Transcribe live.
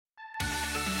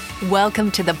Welcome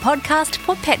to the podcast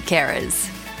for pet carers.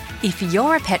 If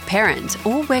you're a pet parent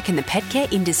or work in the pet care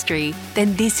industry,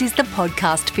 then this is the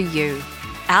podcast for you.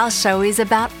 Our show is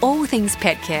about all things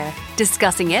pet care,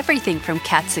 discussing everything from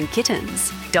cats and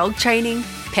kittens, dog training,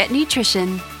 pet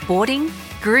nutrition, boarding,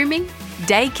 grooming,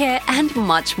 daycare, and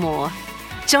much more.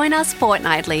 Join us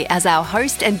fortnightly as our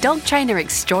host and dog trainer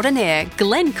extraordinaire,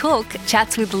 Glenn Cook,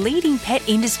 chats with leading pet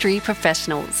industry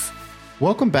professionals.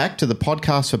 Welcome back to the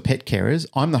podcast for pet carers.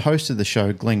 I'm the host of the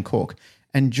show, Glenn Cook,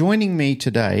 and joining me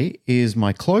today is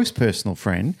my close personal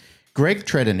friend, Greg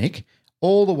Tredennick,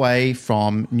 all the way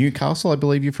from Newcastle. I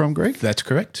believe you're from, Greg? That's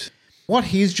correct. What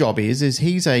his job is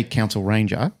he's a council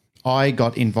ranger. I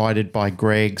got invited by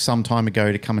Greg some time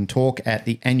ago to come and talk at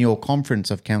the annual conference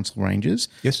of council rangers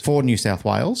for New South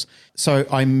Wales. So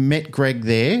I met Greg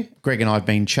there. Greg and I have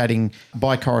been chatting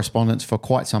by correspondence for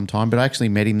quite some time, but I actually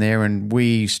met him there and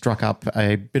we struck up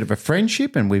a bit of a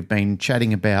friendship and we've been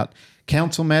chatting about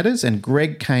council matters. And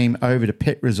Greg came over to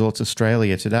Pet Resorts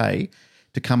Australia today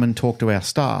to come and talk to our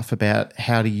staff about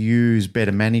how to use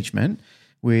better management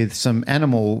with some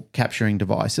animal capturing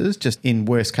devices, just in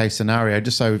worst case scenario,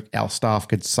 just so our staff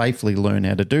could safely learn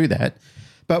how to do that.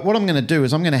 But what I'm going to do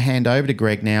is I'm going to hand over to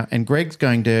Greg now, and Greg's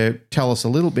going to tell us a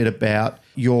little bit about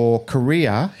your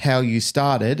career, how you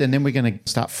started, and then we're going to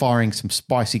start firing some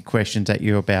spicy questions at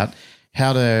you about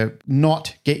how to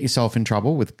not get yourself in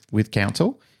trouble with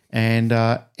council and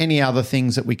any other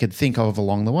things that we could think of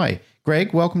along the way.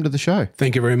 Greg, welcome to the show.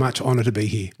 Thank you very much. Honour to be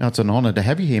here. Oh, it's an honour to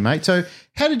have you here, mate. So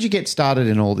how did you get started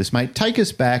in all this, mate? Take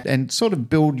us back and sort of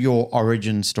build your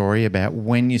origin story about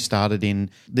when you started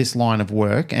in this line of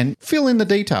work and fill in the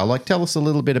detail. Like tell us a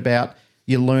little bit about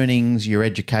your learnings, your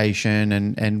education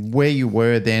and where you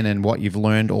were then and what you've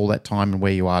learned all that time and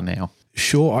where you are now.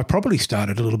 Sure. I probably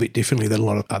started a little bit differently than a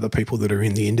lot of other people that are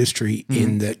in the industry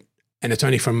in that, and it's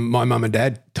only from my mum and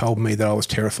dad told me that I was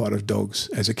terrified of dogs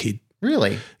as a kid.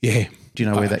 Really? Yeah. Do you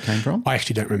know where that came from? I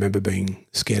actually don't remember being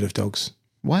scared of dogs.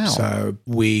 Wow. So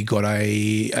we got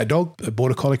a dog, a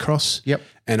Border Collie cross. Yep.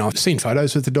 And I've seen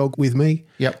photos of the dog with me.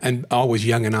 Yep. And I was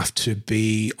young enough to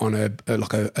be on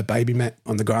a baby mat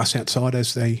on the grass outside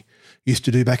as they used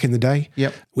to do back in the day.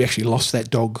 Yep. We actually lost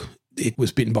that dog. It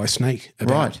was bitten by a snake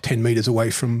about 10 metres away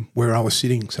from where I was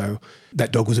sitting. So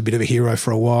that dog was a bit of a hero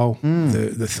for a while.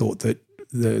 The thought that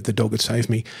the dog had saved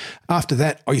me. After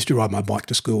that, I used to ride my bike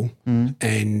to school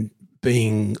and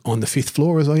being on the 5th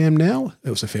floor as I am now,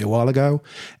 it was a fair while ago,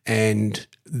 and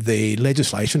the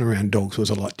legislation around dogs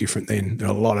was a lot different then. There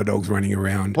are a lot of dogs running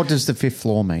around. What does the 5th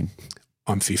floor mean?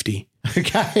 I'm 50.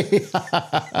 Okay.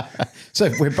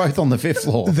 So we're both on the 5th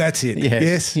floor. That's it.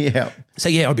 Yes. Yeah. So,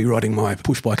 I'd be riding my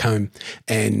push bike home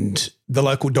and the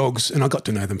local dogs, and I got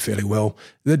to know them fairly well,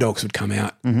 the dogs would come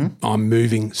out. I'm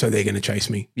moving, so they're going to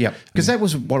chase me. Yeah. Because that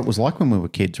was what it was like when we were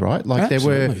kids, right? Like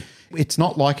Absolutely. It's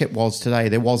not like it was today.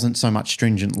 There wasn't so much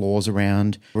stringent laws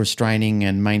around restraining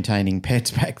and maintaining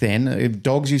pets back then.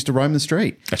 Dogs used to roam the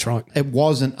street. That's right. It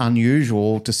wasn't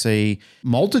unusual to see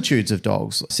multitudes of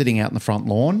dogs sitting out in the front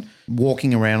lawn,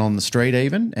 walking around on the street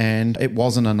even, and it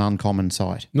wasn't an uncommon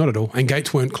sight. Not at all. And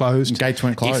gates weren't closed. Gates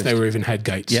weren't closed. If they were even had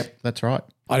gates. Yep, that's right.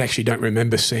 I actually don't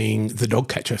remember seeing the dog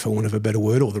catcher, for want of a better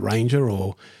word, or the ranger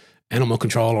or animal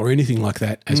control or anything like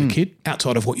that as a kid,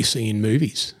 outside of what you see in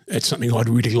movies. It's something I'd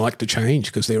really like to change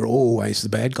because they're always the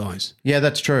bad guys. Yeah,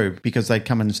 that's true, because they'd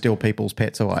come and steal people's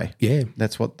pets away. Yeah.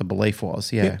 That's what the belief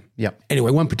was. Yeah. Yep.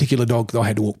 Anyway, one particular dog that I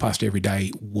had to walk past every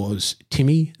day was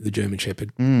Timmy, the German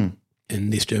Shepherd. And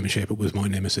this German Shepherd was my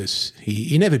nemesis.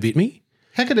 He never bit me.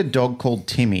 How could a dog called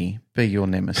Timmy be your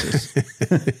nemesis?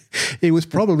 He was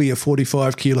probably a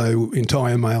 45-kilo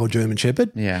entire male German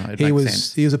Shepherd. Yeah, he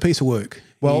was a piece of work.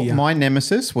 Well, my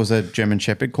nemesis was a German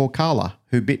Shepherd called Carla,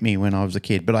 who bit me when I was a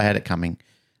kid, but I had it coming.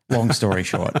 Long story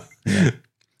short. Yeah.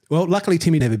 Well, luckily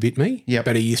Timmy never bit me, Yep.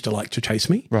 but he used to like to chase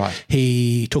me. Right.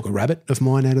 He took a rabbit of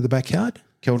mine out of the backyard.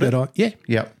 Killed it? Yeah.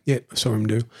 Yep. Yeah, I saw him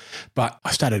do. But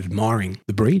I started admiring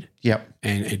the breed. Yep.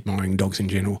 And admiring dogs in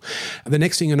general. The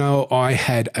next thing you know, I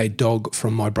had a dog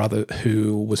from my brother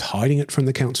who was hiding it from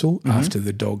the council after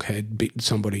the dog had bitten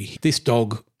somebody. This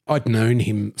dog, I'd known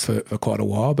him for quite a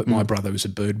while, but my brother was a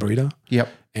bird breeder. Yep.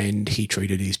 And he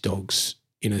treated his dogs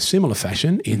in a similar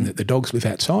fashion in that the dogs live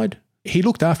outside. He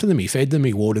looked after them, he fed them,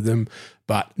 he watered them,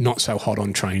 but not so hot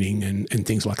on training and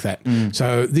things like that.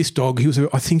 So this dog,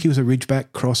 I think he was a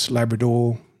Ridgeback Cross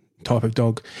Labrador type of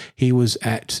dog. He was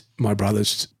at my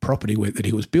brother's property that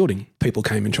he was building. People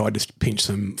came and tried to pinch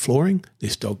some flooring.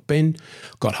 This dog, Ben,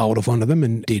 got hold of one of them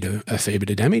and did a fair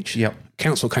bit of damage. Yep.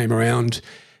 Council came around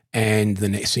and the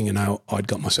next thing you know, I'd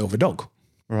got myself a dog.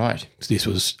 Right. This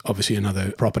was obviously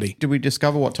another property. Did we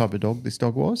discover what type of dog this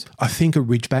dog was? I think a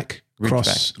Ridgeback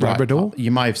cross Labrador. Right.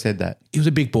 You may have said that. He was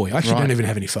a big boy. I actually don't even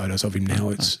have any photos of him now.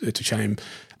 It's a shame.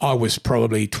 I was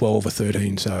probably 12 or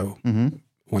 13, so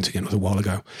once again, it was a while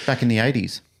ago. Back in the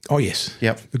 80s. Oh, yes.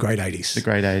 Yep. The great 80s. The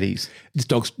great 80s. This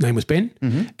dog's name was Ben,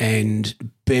 and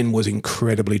Ben was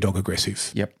incredibly dog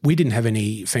aggressive. Yep. We didn't have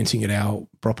any fencing at our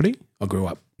property. I grew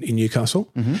up in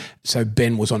Newcastle. So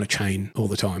Ben was on a chain all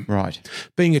the time. Right.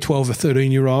 Being a 12 or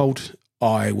 13-year-old,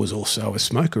 I was also a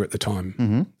smoker at the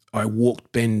time. I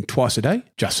walked Ben twice a day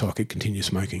just so I could continue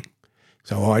smoking.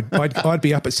 So I'd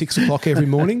be up at 6 o'clock every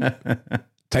morning,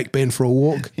 take Ben for a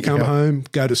walk, come home,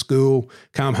 go to school,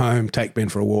 come home, take Ben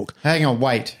for a walk. Hang on,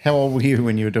 wait. How old were you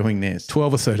when you were doing this?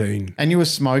 12 or 13. And you were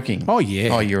smoking? Oh, yeah.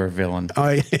 Oh, you're a villain.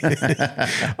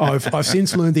 I've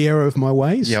since learned the error of my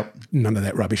ways. Yep. None of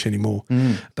that rubbish anymore.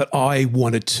 But I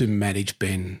wanted to manage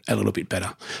Ben a little bit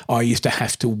better. I used to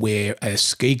have to wear a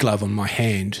ski glove on my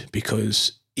hand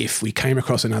because if we came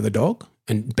across another dog,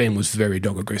 and Ben was very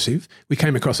dog aggressive, we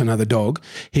came across another dog,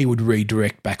 he would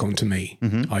redirect back onto me.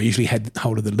 I usually had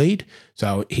hold of the lead,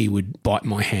 so he would bite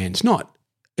my hands.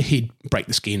 He'd break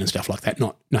the skin and stuff like that,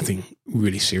 nothing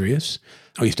really serious.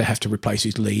 I used to have to replace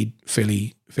his lead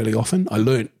fairly often. I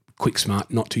learnt quick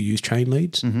smart not to use chain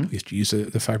leads. I used to use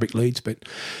the fabric leads, but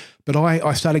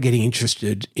I started getting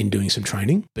interested in doing some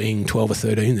training. Being 12 or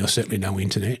 13, there was certainly no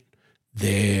internet.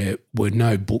 There were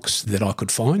no books that I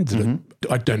could find.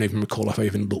 I don't even recall if I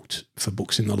even looked for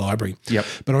books in the library. Yep.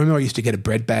 But I remember I used to get a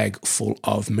bread bag full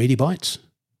of meaty bites,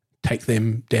 take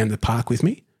them down to the park with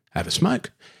me, have a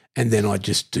smoke, and then I'd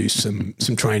just do some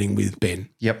training with Ben.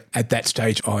 Yep. At that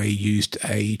stage, I used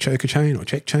a choker chain or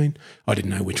check chain. I didn't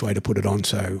know which way to put it on,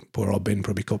 so poor old Ben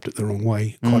probably copped it the wrong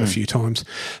way quite a few times.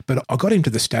 But I got him to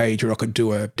the stage where I could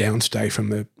do a downstay from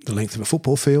the length of a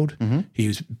football field. He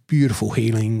was beautiful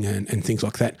heeling and things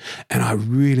like that, and I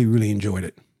really, really enjoyed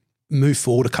it. Moved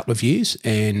forward a couple of years,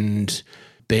 and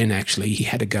Ben actually, he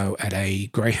had a go at a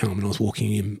greyhound when I was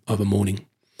walking him of a morning,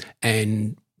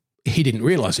 and he didn't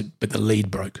realise it, but the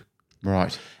lead broke.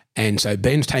 Right. And so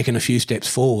Ben's taken a few steps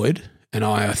forward, and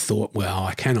I thought, well,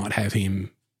 I cannot have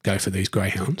him go for these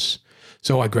greyhounds.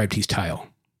 So I grabbed his tail.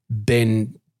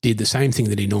 Ben did the same thing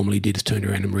that he normally did, is turned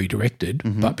around and redirected,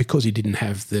 but because he didn't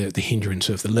have the hindrance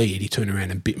of the lead, he turned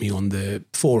around and bit me on the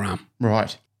forearm.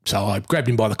 Right. So I grabbed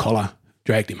him by the collar,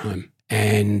 dragged him home.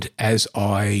 And as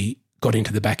I got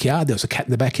into the backyard, there was a cat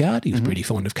in the backyard. He was pretty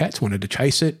fond of cats, wanted to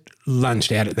chase it,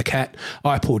 lunged out at the cat.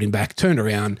 I pulled him back, turned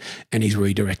around, and he's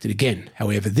redirected again.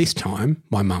 However, this time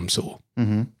my mum saw.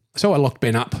 So I locked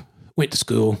Ben up, went to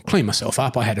school, cleaned myself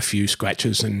up. I had a few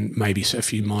scratches and maybe a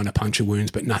few minor puncture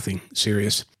wounds, but nothing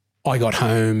serious. I got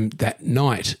home that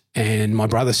night and my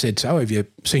brother said, so have you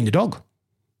seen the dog?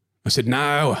 I said,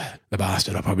 no, the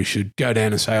bastard, I probably should go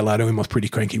down and say hello to him. I was pretty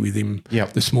cranky with him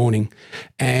this morning.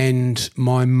 And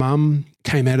my mum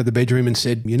came out of the bedroom and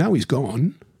said, you know, he's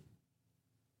gone.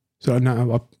 So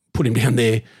no, I put him down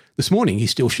there this morning. He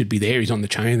still should be there. He's on the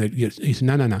chain. He said,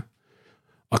 no.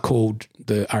 I called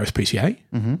the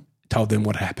RSPCA, told them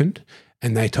what happened,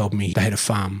 and they told me they had a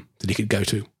farm that he could go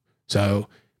to. So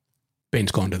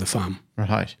Ben's gone to the farm.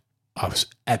 Right. I was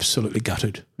absolutely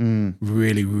gutted,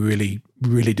 really, really,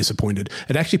 really disappointed.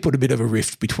 It actually put a bit of a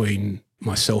rift between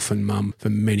myself and mum for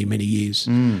many, many years.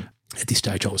 At this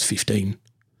stage, I was 15.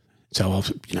 So I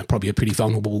was, probably a pretty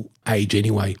vulnerable age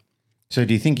anyway. So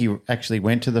do you think he actually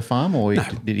went to the farm or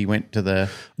did he went to the...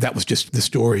 That was just the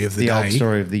story of the day. old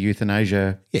story of the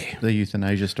euthanasia. Yeah. The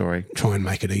euthanasia story. Try and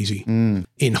make it easy.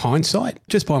 In hindsight,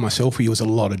 just by myself, he was a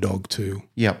lot of dog too.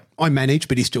 Yep. I managed,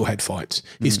 but he still had fights.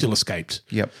 He still escaped.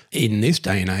 Yep. In this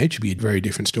day and age, it'd be a very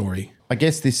different story. I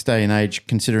guess this day and age,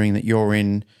 considering that you're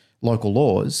in local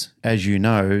laws, as you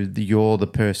know, you're the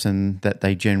person that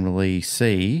they generally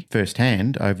see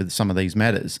firsthand over some of these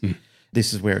matters.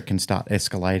 This is where it can start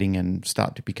escalating and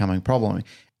start to becoming a problem.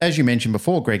 As you mentioned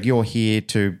before, Greg, you're here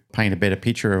to paint a better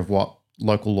picture of what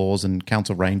local laws and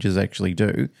council rangers actually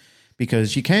do,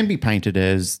 because you can be painted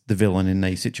as the villain in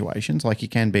these situations. Like you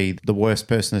can be the worst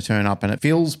person to turn up, and it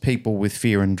fills people with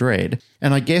fear and dread.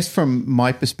 And I guess from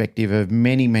my perspective of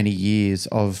many, many years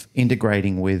of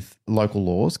integrating with local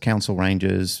laws, council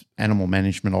rangers, animal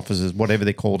management officers, whatever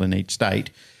they're called in each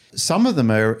state, some of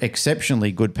them are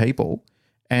exceptionally good people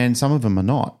and some of them are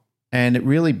not. And it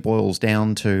really boils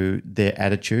down to their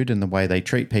attitude and the way they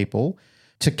treat people.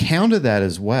 To counter that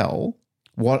as well,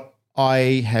 what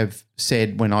I have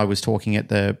said when I was talking at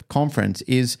the conference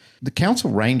is the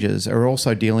council rangers are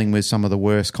also dealing with some of the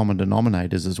worst common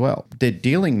denominators as well. They're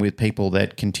dealing with people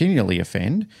that continually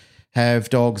offend. have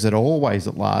dogs that are always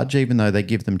at large, even though they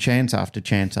give them chance after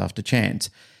chance after chance.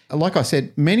 Like I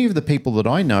said, many of the people that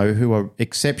I know who are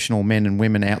exceptional men and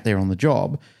women out there on the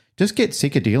job just get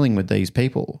sick of dealing with these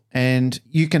people. And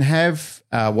you can have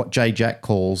what Jay Jack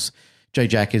calls, Jay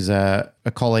Jack is a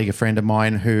colleague, a friend of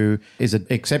mine who is an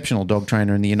exceptional dog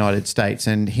trainer in the United States.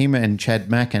 And him and Chad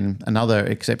Mackin, another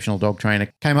exceptional dog trainer,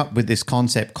 came up with this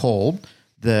concept called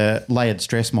the layered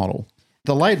stress model.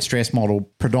 The layered stress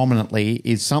model predominantly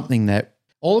is something that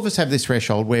all of us have this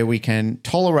threshold where we can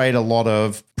tolerate a lot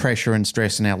of pressure and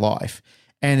stress in our life.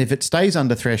 And if it stays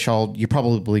under threshold, you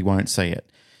probably won't see it.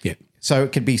 Yeah. So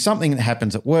it could be something that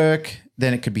happens at work,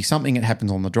 then it could be something that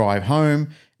happens on the drive home.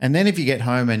 And then if you get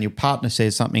home and your partner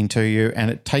says something to you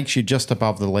and it takes you just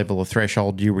above the level of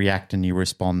threshold, you react and you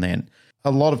respond then.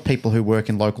 A lot of people who work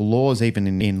in local laws,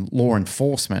 even in law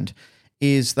enforcement,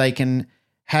 is they can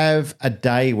have a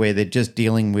day where they're just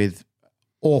dealing with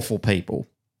awful people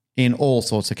in all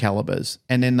sorts of calibers.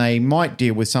 And then they might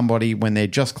deal with somebody when they're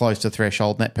just close to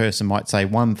threshold, and that person might say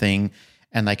one thing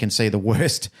and they can see the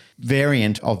worst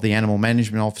variant of the animal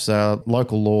management officer,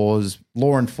 local laws,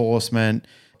 law enforcement,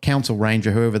 council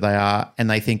ranger, whoever they are, and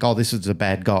they think, oh, this is a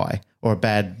bad guy or a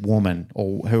bad woman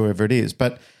or whoever it is.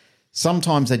 But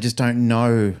sometimes they just don't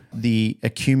know the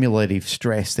accumulative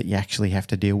stress that you actually have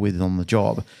to deal with on the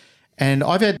job. And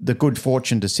I've had the good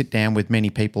fortune to sit down with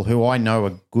many people who I know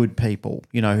are good people,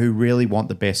 you know, who really want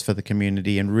the best for the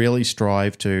community and really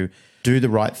strive to do the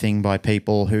right thing by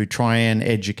people, who try and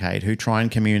educate, who try and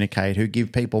communicate, who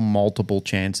give people multiple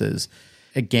chances.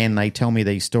 Again, they tell me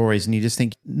these stories and you just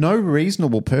think no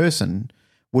reasonable person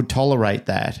would tolerate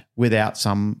that without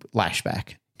some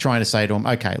lashback, trying to say to them,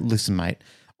 okay, listen, mate,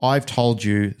 I've told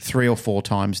you 3 or 4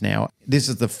 times now. This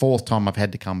is the 4th time I've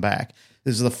had to come back.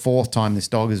 This is the 4th time this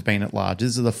dog has been at large.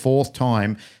 This is the 4th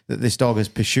time that this dog has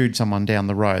pursued someone down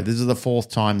the road. This is the 4th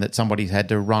time that somebody's had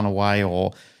to run away,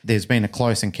 or there's been a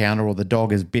close encounter, or the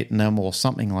dog has bitten them or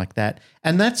something like that.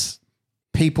 And that's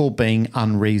people being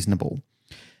unreasonable.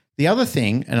 The other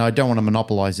thing, and I don't want to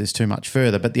monopolize this too much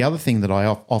further, but the other thing that I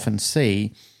often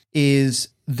see is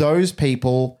those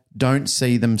people don't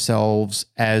see themselves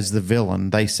as the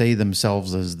villain. They see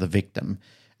themselves as the victim.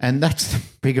 And that's the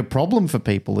bigger problem for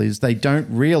people, is they don't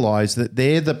realize that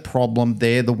they're the problem.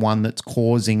 They're the one that's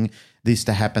causing this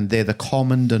to happen. They're the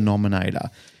common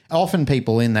denominator. Often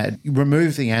people in that,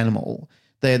 remove the animal,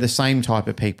 they're the same type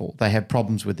of people. They have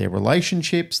problems with their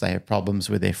relationships. They have problems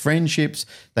with their friendships.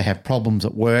 They have problems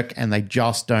at work, and they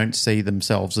just don't see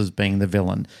themselves as being the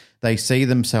villain. They see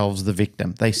themselves the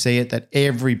victim. They see it that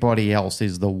everybody else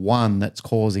is the one that's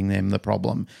causing them the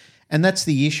problem. And that's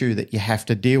the issue that you have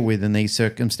to deal with in these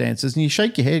circumstances. And you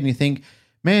shake your head and you think,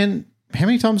 man, how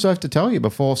many times do I have to tell you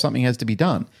before something has to be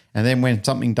done? And then when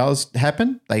something does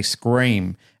happen, they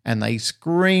scream. And they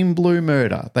scream blue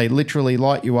murder. They literally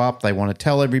light you up. They want to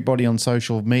tell everybody on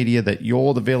social media that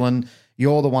you're the villain,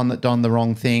 you're the one that done the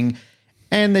wrong thing.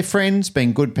 And their friends,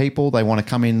 being good people, they want to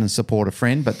come in and support a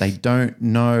friend, but they don't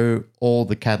know all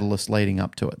the catalysts leading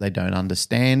up to it. They don't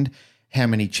understand how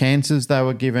many chances they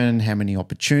were given, how many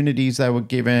opportunities they were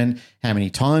given, how many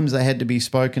times they had to be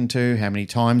spoken to, how many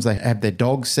times they had their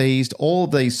dog seized, all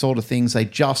of these sort of things. They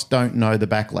just don't know the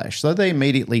backlash. So they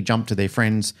immediately jump to their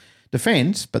friend's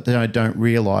defense, but they don't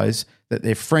realize that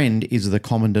their friend is the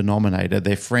common denominator.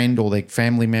 Their friend or their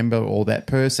family member or that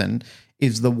person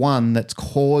is the one that's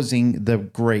causing the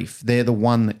grief. They're the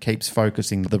one that keeps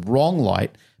focusing the wrong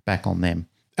light back on them.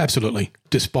 Absolutely.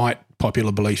 Despite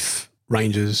popular belief,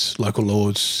 rangers, local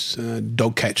laws,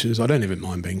 dog catchers, I don't even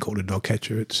mind being called a dog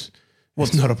catcher. It's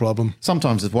not a problem.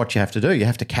 Sometimes it's what you have to do. You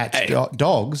have to catch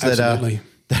dogs that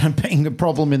are being a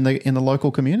problem in the local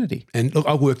community. And look,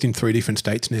 I've worked in 3 different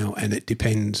states now, and it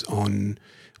depends on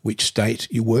which state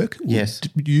you work. Yes.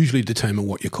 Usually determine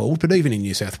what you're called, but even in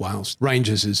New South Wales,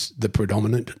 rangers is the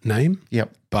predominant name.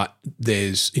 Yep. But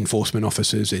there's enforcement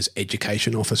officers, there's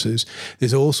education officers,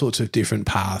 there's all sorts of different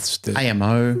paths.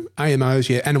 AMOs,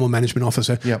 yeah, animal management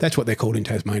officer. Yep. That's what they're called in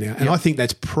Tasmania. And I think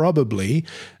that's probably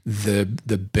the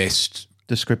best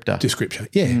descriptor.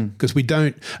 Yeah, because we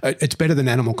don't, it's better than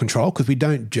animal control because we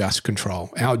don't just control.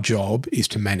 Our job is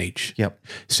to manage. Yep.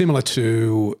 Similar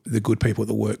to the good people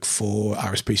that work for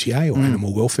RSPCA or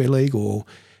Animal Welfare League or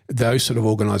those sort of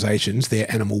organisations,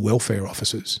 they're animal welfare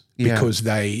officers because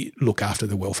they look after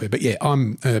the welfare. But yeah,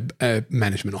 I'm a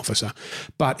management officer.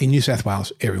 But in New South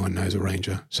Wales, everyone knows a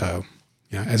ranger. So,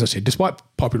 as I said, despite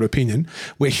popular opinion,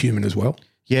 we're human as well.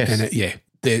 Yes. And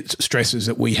there's stresses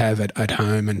that we have at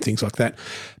home and things like that.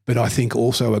 But I think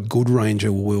also a good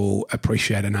ranger will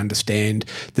appreciate and understand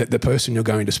that the person you're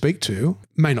going to speak to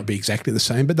may not be exactly the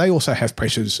same, but they also have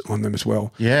pressures on them as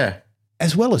well. Yeah.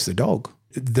 as well as the dog.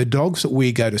 The dogs that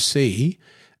we go to see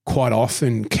quite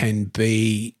often can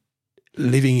be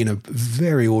living in a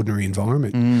very ordinary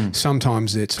environment.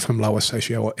 Sometimes it's from lower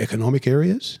socioeconomic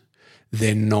areas.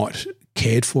 They're not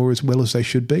cared for as well as they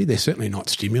should be. They're certainly not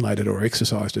stimulated or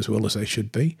exercised as well as they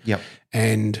should be. Yep.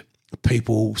 And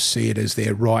people see it as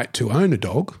their right to own a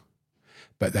dog,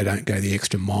 but they don't go the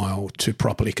extra mile to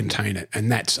properly contain it.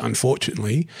 And that's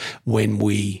unfortunately when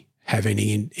we have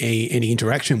any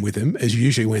interaction with them is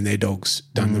usually when their dog's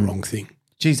done the wrong thing.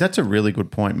 Geez, that's a really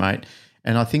good point, mate.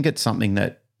 And I think it's something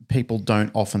that people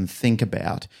don't often think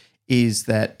about is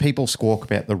that people squawk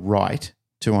about the right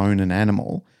to own an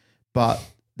animal, but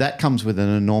that comes with an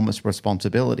enormous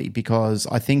responsibility because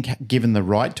I think given the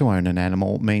right to own an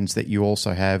animal means that you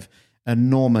also have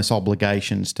enormous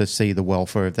obligations to see the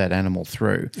welfare of that animal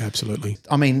through. Absolutely.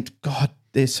 I mean, God,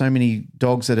 there's so many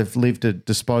dogs that have lived a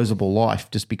disposable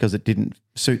life just because it didn't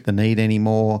suit the need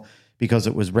anymore, because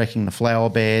it was wrecking the flower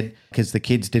bed, because the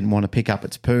kids didn't want to pick up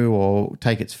its poo or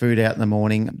take its food out in the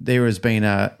morning. There has been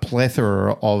a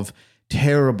plethora of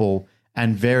terrible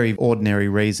and very ordinary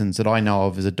reasons that I know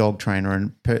of as a dog trainer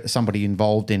and somebody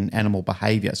involved in animal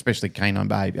behaviour, especially canine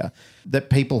behaviour, that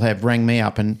people have rang me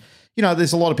up. And, you know,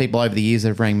 there's a lot of people over the years that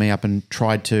have rang me up and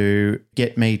tried to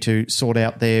get me to sort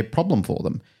out their problem for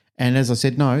them. And as I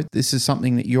said, no, this is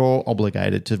something that you're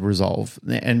obligated to resolve.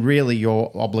 And really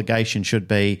your obligation should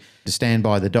be to stand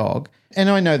by the dog. And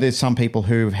I know there's some people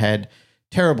who've had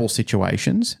terrible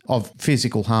situations of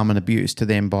physical harm and abuse to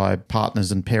them by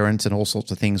partners and parents and all sorts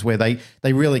of things where they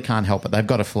really can't help it. They've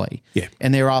got to flee. Yeah.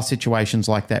 And there are situations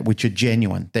like that which are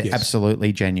genuine. They're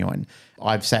absolutely genuine.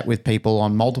 I've sat with people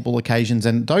on multiple occasions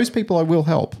and those people I will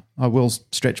help. I will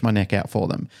stretch my neck out for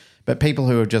them. But people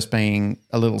who are just being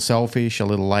a little selfish, a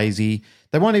little lazy,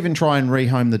 they won't even try and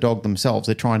rehome the dog themselves.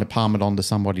 They're trying to palm it on to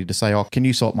somebody to say, oh, can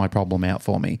you sort my problem out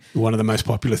for me? One of the most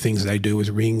popular things they do is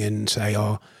ring and say,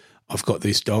 oh, I've got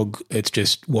this dog, it's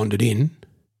just wandered in.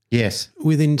 Yes.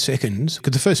 Within seconds,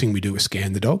 because the first thing we do is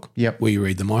scan the dog. Yep. We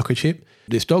read the microchip.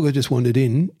 This dog has just wandered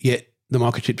in, yet the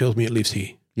microchip tells me it lives here.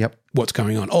 Yep. What's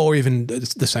going on? Or even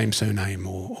the same surname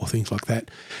or things like that.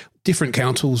 Different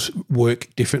councils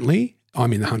work differently.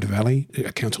 I'm in the Hunter Valley,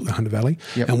 a council in the Hunter Valley,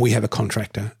 and we have a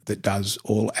contractor that does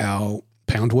all our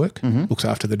pound work, looks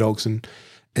after the dogs, and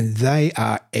they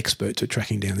are experts at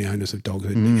tracking down the owners of dogs.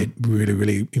 It really,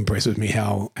 really impresses me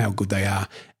how good they are.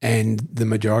 And the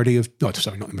majority of, not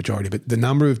the majority, but the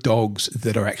number of dogs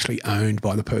that are actually owned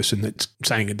by the person that's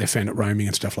saying that they're found at roaming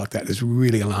and stuff like that is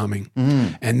really alarming.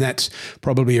 And that's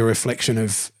probably a reflection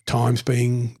of times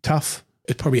being tough.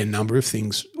 It's probably a number of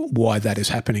things why that is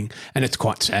happening, and it's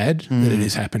quite sad that it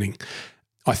is happening.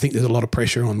 I think there's a lot of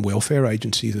pressure on welfare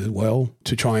agencies as well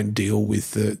to try and deal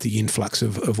with the influx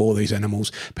of all these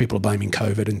animals. People are blaming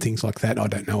COVID and things like that. I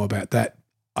don't know about that.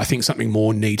 I think something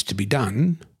more needs to be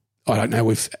done. I don't know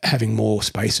if having more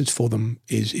spaces for them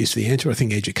is the answer. I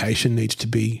think education needs to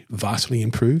be vastly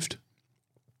improved.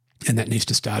 And that needs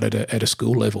to start at a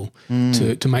school level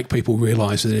to make people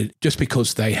realise that just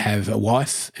because they have a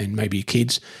wife and maybe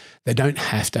kids, they don't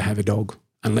have to have a dog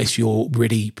unless you're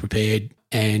ready, prepared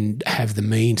and have the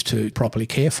means to properly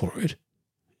care for it.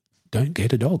 Don't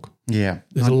get a dog. Yeah.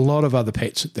 There's a lot of other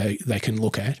pets that they can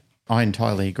look at. I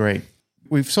entirely agree.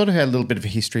 We've sort of had a little bit of a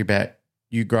history about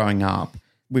you growing up.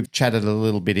 We've chatted a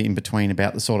little bit in between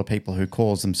about the sort of people who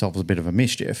cause themselves a bit of a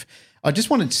mischief. I just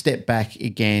wanted to step back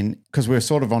again because we're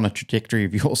sort of on a trajectory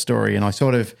of your story and I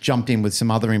sort of jumped in with some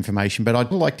other information, but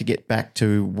I'd like to get back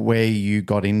to where you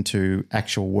got into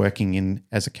actual working in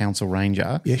as a council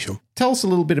ranger. Yeah, sure. Tell us a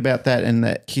little bit about that and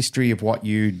the history of what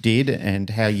you did and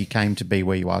how you came to be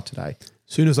where you are today.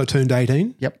 As soon as I turned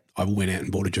 18, Yep. I went out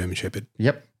and bought a German Shepherd.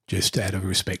 Yep. Just out of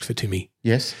respect for Timmy.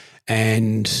 Yes.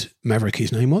 And Maverick,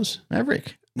 his name was.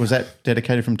 Maverick. Was that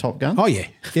dedicated from Top Gun? Oh, yeah.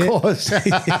 Of course.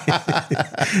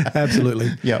 Absolutely.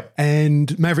 Yep.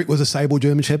 And Maverick was a sable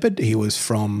German Shepherd. He was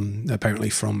apparently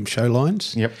from show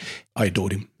lines. Yep. I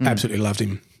adored him. Absolutely loved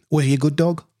him. Was he a good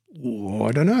dog? Oh,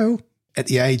 I don't know. At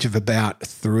the age of about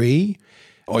 3,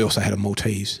 I also had a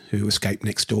Maltese who escaped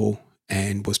next door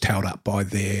and was towed up by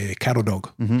their cattle dog.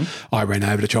 I ran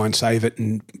over to try and save it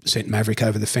and sent Maverick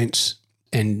over the fence,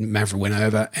 and Maverick went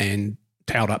over and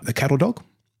towed up the cattle dog.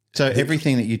 So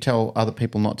everything that you tell other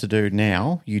people not to do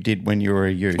now, you did when you were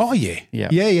a youth. Oh, yeah. Yeah.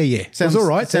 Yeah. Sounds it was all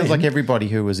right. Sounds like everybody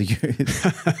who was a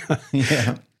youth.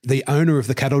 Yeah. The owner of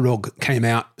the cattle dog came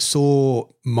out, saw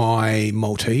my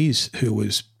Maltese, who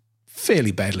was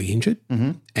fairly badly injured,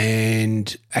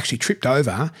 and actually tripped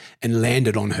over and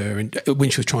landed on her and when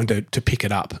she was trying to pick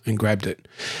it up and grabbed it.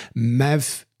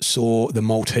 Mav saw the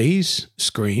Maltese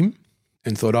scream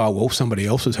and thought, oh, well, somebody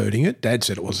else was hurting it. Dad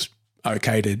said it was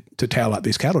okay to towel up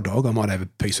this cattle dog, I might have a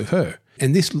piece of her.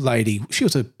 And this lady, she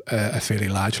was a fairly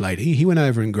large lady. He went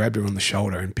over and grabbed her on the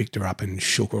shoulder and picked her up and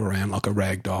shook her around like a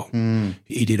rag doll.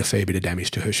 He did a fair bit of damage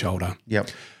to her shoulder. Yep.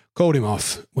 Called him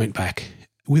off, went back.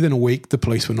 Within a week, the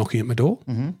police were knocking at my door.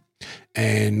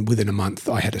 And within a month,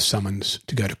 I had a summons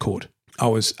to go to court. I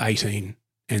was 18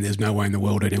 and there's no way in the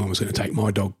world anyone was going to take my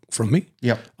dog from me.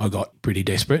 Yep. I got pretty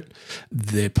desperate.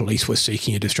 The police were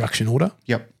seeking a destruction order.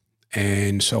 Yep.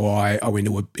 And so I went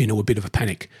into a bit of a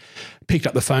panic, picked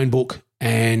up the phone book,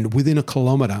 and within a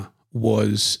kilometre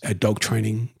was a dog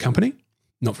training company,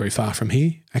 not very far from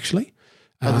here, actually.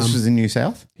 Oh, this was in New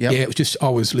South? Yep. Yeah, it was just, I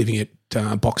was living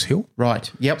at Box Hill.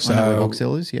 Right. Yep. So, I know where Box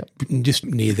Hill is. Yep. Just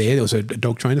near there was a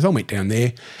dog trainer. So I went down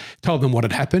there, told them what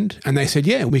had happened, and they said,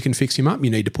 yeah, we can fix him up. You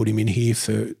need to put him in here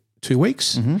for 2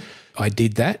 weeks. I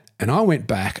did that, and I went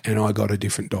back and I got a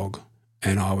different dog,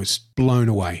 and I was blown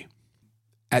away.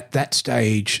 At that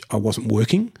stage, I wasn't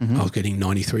working. I was getting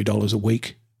 $93 a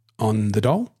week on the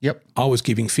doll. Yep. I was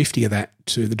giving 50 of that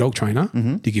to the dog trainer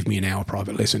to give me an hour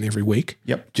private lesson every week.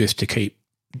 Yep. Just to keep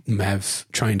Mav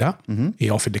trained up. He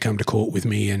offered to come to court with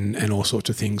me and all sorts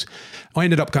of things. I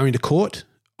ended up going to court.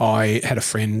 I had a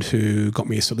friend who got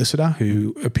me a solicitor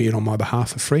who appeared on my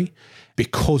behalf for free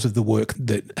because of the work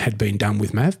that had been done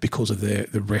with Mav, because of the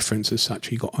reference as such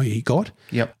he got.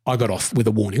 Yep. I got off with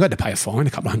a warning. I had to pay a fine, a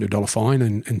couple of $100 fine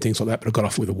and things like that, but I got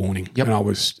off with a warning. Yep.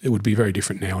 And it would be very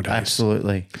different nowadays.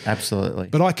 Absolutely. Absolutely.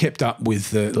 But I kept up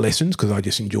with the lessons because I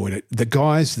just enjoyed it. The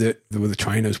guys that were the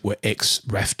trainers were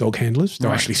ex-RAF dog handlers. They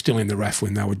were actually still in the RAF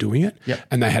when they were doing it. Yep.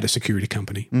 And they had a security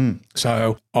company.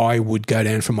 So I would go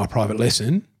down for my private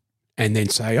lesson and then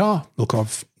say, oh, look,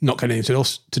 I've not got anything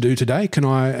else to do today. Can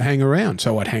I hang around?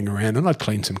 So I'd hang around and I'd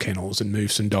clean some kennels and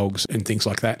move some dogs and things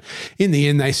like that. In the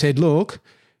end, they said, look,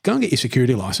 go and get your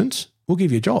security license. We'll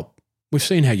give you a job. We've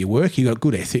seen how you work. You got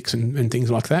good ethics and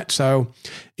things like that. So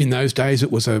in those days,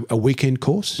 it was a weekend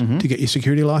course to get your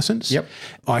security license. Yep.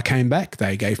 I came back.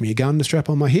 They gave me a gun to strap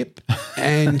on my hip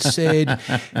and said,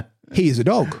 here's a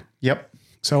dog. Yep.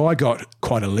 So I got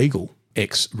quite a legal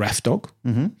ex-RAF dog.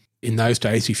 In those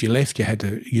days, if you left, you had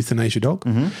to euthanize your dog.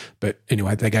 But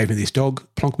anyway, they gave me this dog,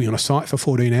 plonked me on a site for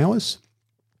 14 hours.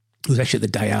 It was actually the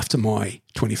day after my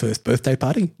 21st birthday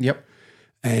party. Yep.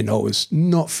 And I was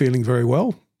not feeling very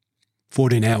well.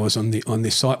 14 hours on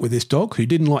this site with this dog who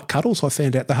didn't like cuddles, I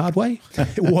found out the hard way.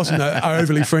 It wasn't an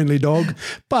overly friendly dog,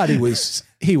 but he was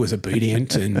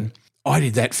obedient. And I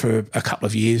did that for a couple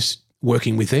of years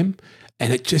working with them.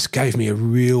 And it just gave me a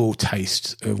real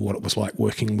taste of what it was like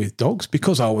working with dogs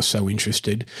because I was so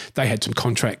interested. They had some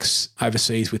contracts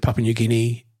overseas with Papua New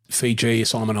Guinea, Fiji,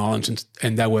 Solomon Islands,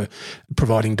 and they were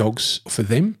providing dogs for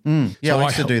them. Yeah, So I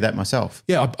used to do that myself.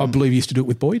 Yeah, I believe you used to do it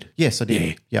with Boyd. Yes, I did.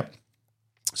 Yeah. Yep.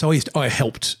 So I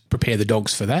helped prepare the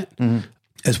dogs for that,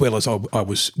 as well as I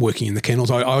was working in the kennels.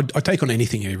 I take on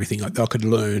anything and everything I could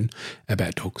learn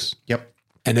about dogs. Yep.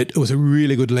 And it was a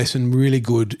really good lesson, really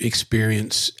good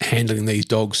experience handling these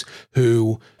dogs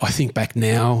who I think back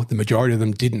now, the majority of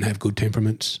them didn't have good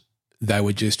temperaments. They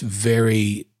were just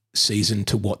very seasoned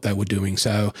to what they were doing.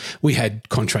 So we had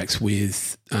contracts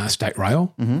with State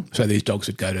Rail. So these dogs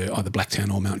would go to either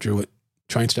Blacktown or Mount Druitt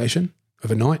train station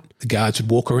overnight. The guards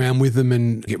would walk around with them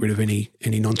and get rid of any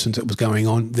nonsense that was going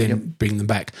on, then bring them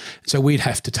back. So we'd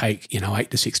have to take,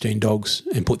 8 to 16 dogs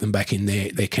and put them back in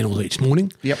their kennels each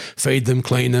morning, feed them,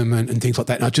 clean them and things like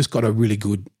that. And I just got a really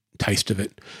good taste of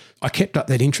it. I kept up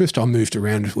that interest. I moved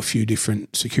around to a few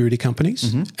different security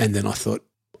companies and then I thought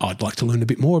I'd like to learn a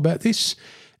bit more about this.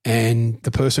 And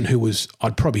the person who was,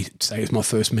 I'd probably say was my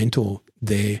first mentor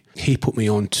there, he put me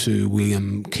on to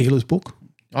William Keeler's book.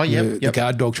 Oh, yep. The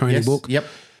guard dog training book. Yep.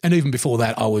 And even before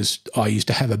that, I used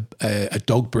to have a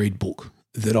dog breed book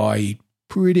that I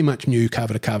pretty much knew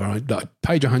cover to cover.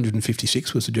 Page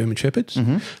 156 was the German Shepherds,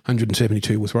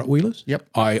 172 was Rottweilers. Yep.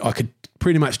 I could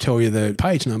pretty much tell you the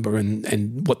page number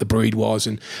and what the breed was,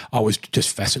 and I was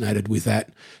just fascinated with that.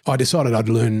 I decided I'd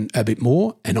learn a bit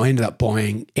more, and I ended up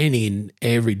buying any and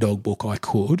every dog book I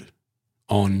could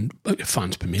on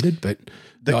funds permitted, but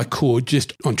I could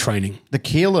just on training. The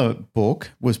Keeler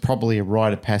book was probably a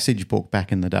rite of passage book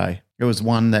back in the day. It was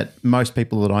one that most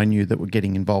people that I knew that were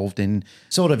getting involved in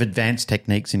sort of advanced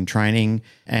techniques in training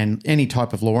and any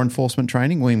type of law enforcement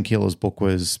training. William Keeler's book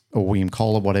was, or William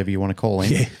Kohler, whatever you want to call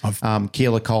him. Yeah,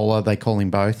 Keeler, Kohler, they call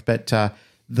him both. But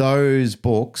those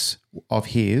books of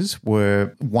his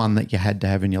were one that you had to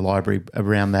have in your library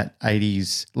around that late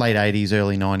 80s,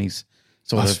 early 90s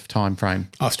sort of time frame.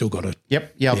 I've still got it.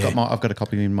 Yep. Yeah, I've got a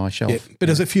copy in my shelf. Yep. But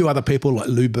there's a few other people like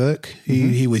Lou Burke.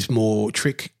 He was more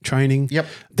trick training. Yep.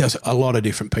 There's a lot of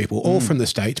different people, all from the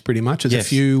States pretty much. There's a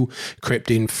few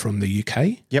crept in from the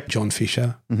UK. Yep. John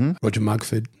Fisher, Roger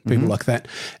Mugford, people like that.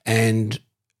 And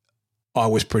I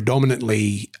was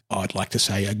predominantly, I'd like to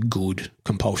say, a good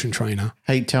compulsion trainer.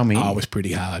 Hey, tell me. I was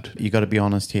pretty hard. You got to be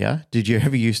honest here. Did you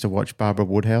ever used to watch Barbara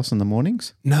Woodhouse in the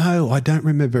mornings? No, I don't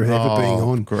remember her ever being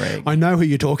on. Greg. I know who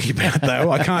you're talking about,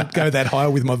 though. I can't go that high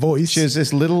with my voice. She was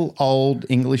this little old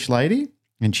English lady,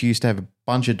 and she used to have a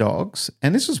bunch of dogs.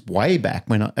 And this was way back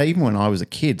even when I was a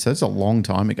kid, so that's a long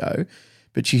time ago.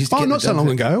 But she used to not so long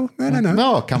ago.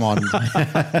 No. Oh, come on.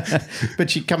 But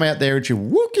she'd come out there and she'd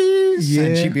wookies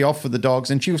and she'd be off with the dogs.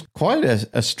 And she was quite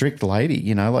a strict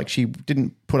lady, like she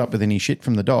didn't put up with any shit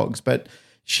from the dogs, but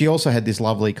she also had this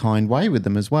lovely, kind way with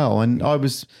them as well. And I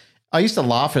used to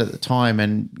laugh at it at the time,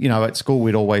 and, at school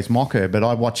we'd always mock her, but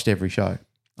I watched every show.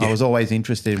 Yeah. I was always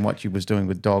interested in what she was doing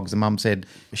with dogs. And Mum said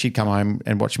she'd come home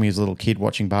and watch me as a little kid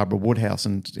watching Barbara Woodhouse,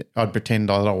 and I'd pretend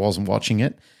that I wasn't watching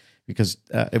it, because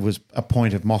it was a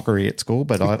point of mockery at school.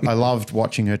 But I loved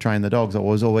watching her train the dogs. I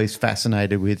was always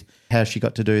fascinated with how she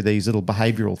got to do these little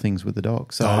behavioural things with the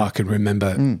dogs. So, I can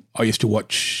remember I used to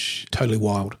watch Totally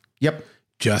Wild. Yep.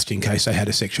 Just in case they had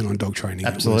a section on dog training.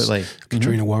 Absolutely.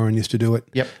 Katrina Warren used to do it.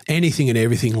 Yep. Anything and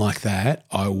everything like that,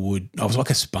 I was like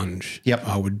a sponge. Yep.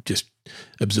 I would just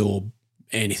absorb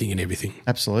anything and everything.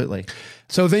 Absolutely.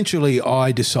 So eventually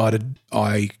I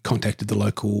contacted the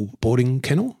local boarding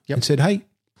kennel and said, hey,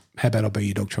 how about I be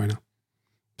your dog trainer?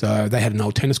 So they had an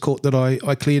old tennis court that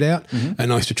I cleared out,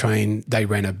 and I used to train. They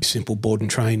ran a simple board and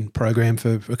train program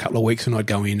for a couple of weeks, and I'd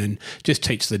go in and just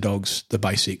teach the dogs the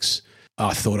basics.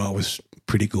 I thought I was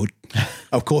pretty good.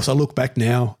 Of course, I look back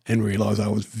now and realise I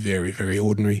was very, very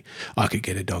ordinary. I could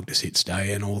get a dog to sit,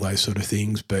 stay and all those sort of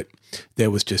things, but there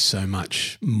was just so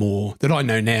much more that I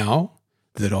know now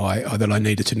that I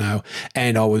needed to know,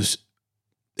 and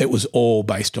it was all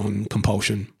based on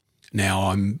compulsion. Now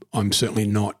I'm certainly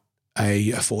not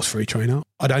a force-free trainer.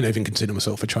 I don't even consider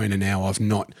myself a trainer now. I've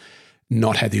not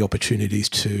had the opportunities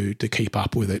to keep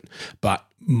up with it, but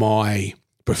my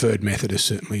preferred method is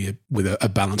certainly with a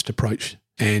balanced approach.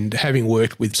 And having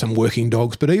worked with some working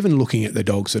dogs, but even looking at the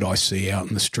dogs that I see out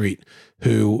in the street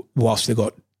who, whilst they've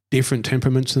got different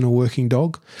temperaments than a working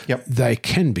dog, they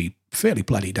can be fairly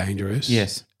bloody dangerous.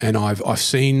 Yes. And I've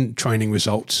seen training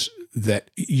results that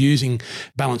using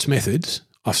balanced methods,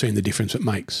 I've seen the difference it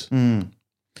makes.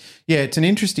 Yeah, it's an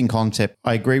interesting concept.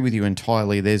 I agree with you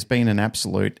entirely. There's been an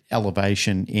absolute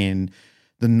elevation in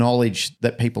the knowledge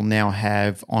that people now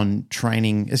have on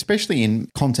training, especially in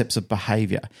concepts of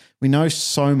behaviour. We know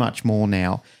so much more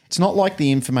now. It's not like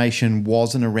the information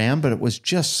wasn't around, but it was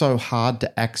just so hard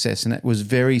to access, and it was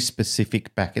very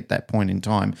specific back at that point in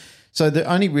time. So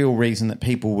the only real reason that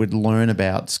people would learn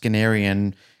about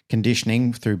Skinnerian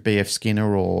conditioning through B.F.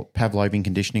 Skinner or Pavlovian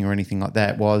conditioning or anything like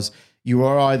that was you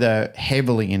were either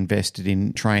heavily invested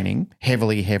in training,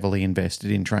 heavily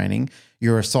invested in training,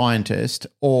 you're a scientist,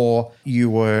 or you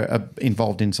were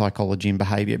involved in psychology and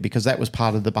behavior, because that was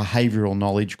part of the behavioral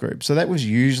knowledge group. So that was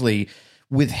usually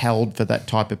withheld for that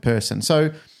type of person.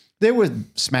 So there were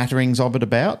smatterings of it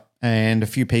about, and a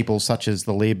few people such as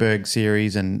the Leerberg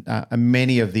series and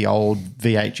many of the old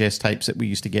VHS tapes that we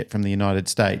used to get from the United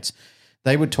States,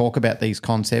 they would talk about these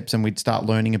concepts and we'd start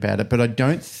learning about it. But I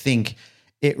don't think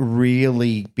it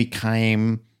really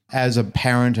became as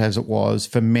apparent as it was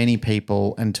for many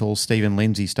people until Stephen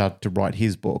Lindsay started to write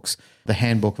his books, The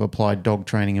Handbook of Applied Dog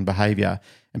Training and Behaviour,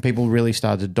 and people really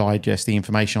started to digest the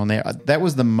information on there. That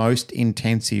was the most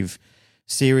intensive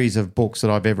series of books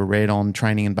that I've ever read on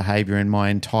training and behaviour in my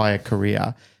entire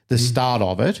career. The start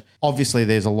of it. Obviously,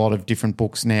 there's a lot of different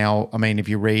books now. I mean, if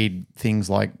you read things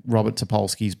like Robert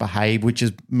Sapolsky's Behave, which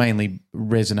is mainly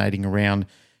resonating around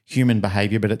human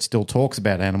behaviour, but it still talks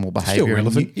about animal behaviour. Still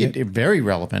relevant. Very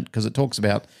relevant, because it talks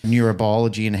about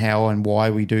neurobiology and how and why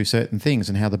we do certain things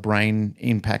and how the brain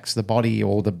impacts the body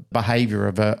or the behaviour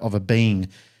of a being.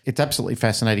 It's absolutely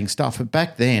fascinating stuff. But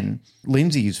back then,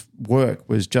 Lindsay's work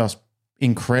was just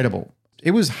incredible.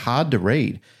 It was hard to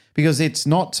read, because it's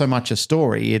not so much a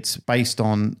story, it's based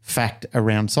on fact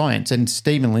around science. And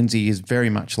Stephen Lindsay is very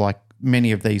much like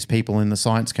many of these people in the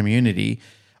science community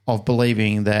of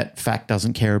believing that fact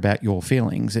doesn't care about your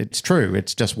feelings. It's true.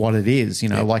 It's just what it is,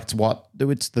 like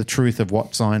it's the truth of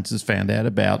what science has found out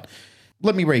about.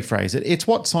 Let me rephrase it. It's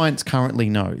what science currently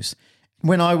knows.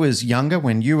 When I was younger,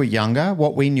 when you were younger,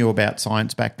 what we knew about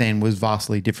science back then was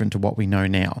vastly different to what we know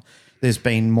now. There's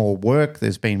been more work,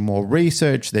 there's been more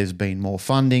research, there's been more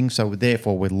funding. So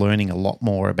therefore, we're learning a lot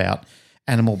more about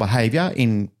animal behaviour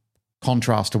in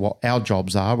contrast to what our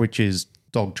jobs are, which is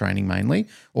dog training mainly,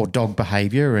 or dog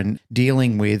behavior and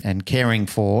dealing with and caring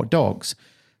for dogs.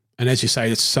 And as you say,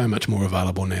 it's so much more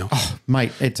available now. Oh,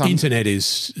 mate, it's internet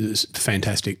is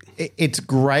fantastic. It's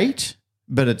great,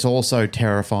 but it's also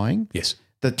terrifying. Yes.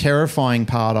 The terrifying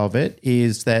part of it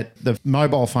is that the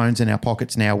mobile phones in our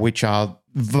pockets now, which are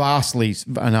vastly,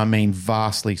 and I mean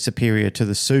vastly superior to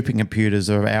the supercomputers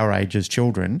of our age as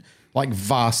children, like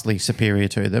vastly superior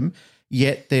to them,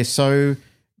 yet they're so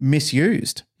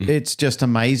misused. It's just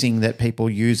amazing that people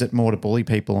use it more to bully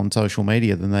people on social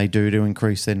media than they do to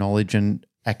increase their knowledge and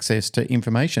access to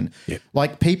information. Yep.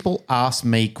 Like people ask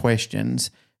me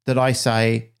questions that I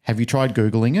say, have you tried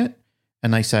Googling it?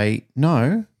 And they say,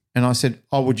 no. And I said,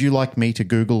 oh, would you like me to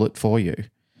Google it for you?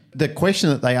 The question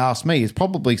that they ask me is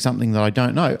probably something that I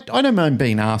don't know. I don't mind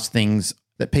being asked things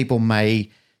that people may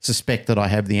suspect that I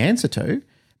have the answer to,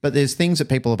 but there's things that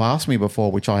people have asked me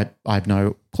before which I have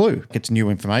no clue. It's new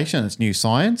information, it's new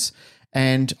science.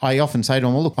 And I often say to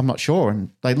them, well, look, I'm not sure. And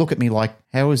they look at me like,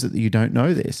 how is it that you don't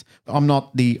know this? I'm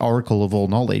not the oracle of all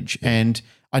knowledge, and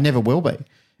I never will be.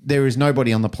 There is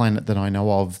nobody on the planet that I know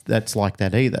of that's like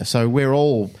that either. So we're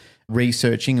all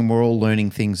researching and we're all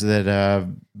learning things that are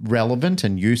relevant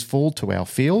and useful to our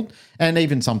field, and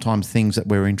even sometimes things that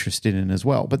we're interested in as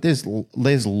well. But there's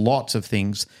lots of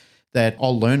things that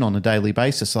I'll learn on a daily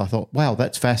basis. So I thought, wow,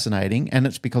 that's fascinating. And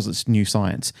it's because it's new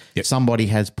science. Yep. Somebody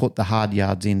has put the hard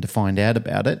yards in to find out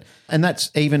about it. And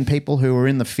that's even people who are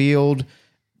in the field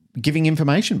giving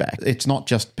information back. It's not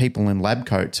just people in lab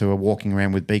coats who are walking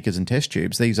around with beakers and test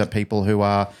tubes. These are people who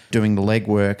are doing the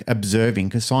legwork, observing,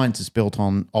 because science is built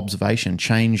on observation,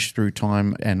 change through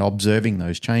time and observing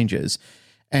those changes.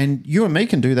 And you and me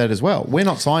can do that as well. We're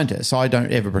not scientists. I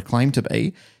don't ever proclaim to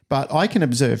be, but I can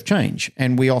observe change,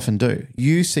 and we often do.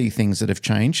 You see things that have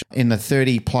changed. In the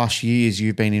 30 plus years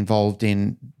you've been involved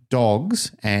in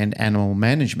dogs and animal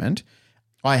management,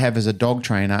 I have as a dog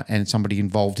trainer and somebody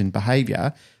involved in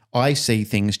behavior, I see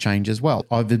things change as well.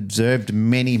 I've observed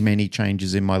many, many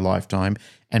changes in my lifetime,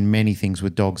 and many things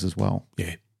with dogs as well.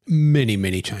 Yeah. Many,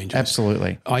 many changes.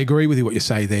 Absolutely. I agree with you what you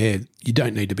say there. You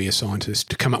don't need to be a scientist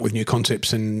to come up with new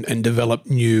concepts and develop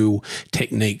new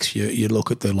techniques. You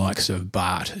look at the likes of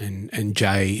Bart and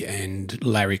Jay and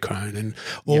Larry Crone and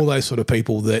all those sort of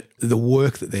people, that the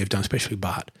work that they've done, especially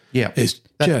Bart. Yeah, that's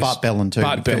Bart Bellin too.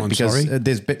 Bart Bellin, because sorry.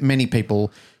 There's many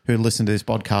people who listen to this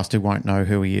podcast who won't know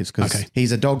who he is, because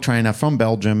he's a dog trainer from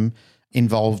Belgium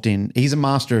he's a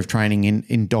master of training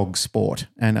in dog sport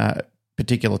and a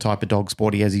particular type of dog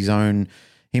sport. He has his own,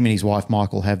 him and his wife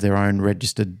Michael have their own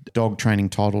registered dog training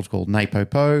title called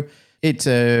Napopo. It's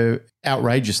a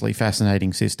outrageously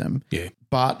fascinating system. Yeah.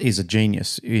 Bart is a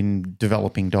genius in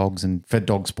developing dogs and for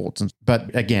dog sports.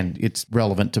 But again, it's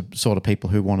relevant to sort of people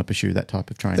who want to pursue that type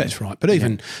of training. That's right. But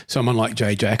even someone like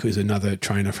Jay Jack, who's another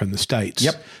trainer from the States,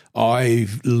 Yep.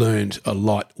 I've learned a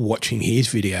lot watching his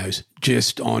videos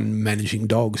just on managing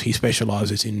dogs. He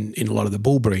specialises in a lot of the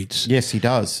bull breeds. Yes, he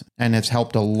does, and has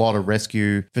helped a lot of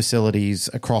rescue facilities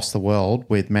across the world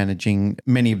with managing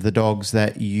many of the dogs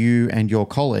that you and your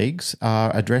colleagues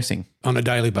are addressing. On a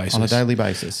daily basis. On a daily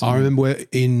basis. I remember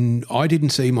I didn't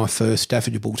see my first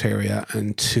Staffordshire Bull Terrier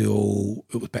until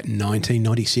it was about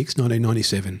 1996,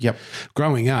 1997. Yep.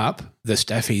 Growing up, the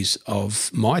Staffies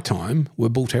of my time were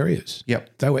Bull Terriers.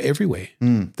 Yep. They were everywhere.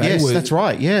 That's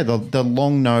right. Yeah, the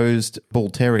long-nosed Bull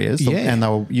Terriers, and they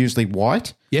were usually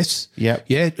white. Yes. Yep.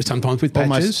 Yeah, sometimes with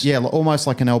patches. Almost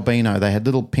like an albino. They had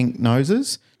little pink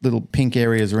noses, little pink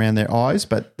areas around their eyes,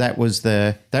 but that was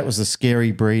the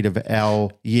scary breed of our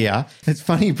year. It's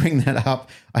funny you bring that up.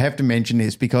 I have to mention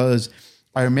this because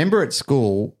I remember at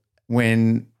school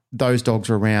when those dogs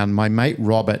were around, my mate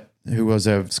Robert, who was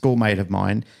a schoolmate of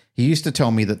mine, he used to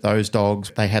tell me that those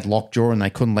dogs, they had lockjaw and they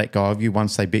couldn't let go of you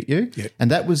once they bit you. Yep. And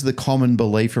that was the common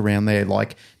belief around there.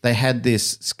 Like they had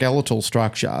this skeletal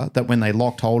structure that when they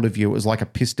locked hold of you, it was like a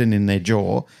piston in their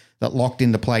jaw that locked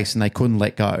into place and they couldn't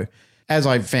let go. As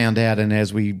I found out and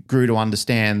as we grew to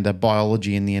understand the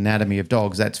biology and the anatomy of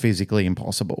dogs, that's physically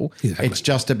impossible. Exactly. It's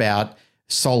just about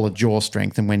solid jaw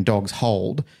strength. And when dogs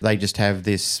hold, they just have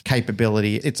this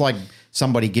capability. It's like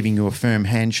somebody giving you a firm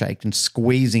handshake and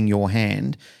squeezing your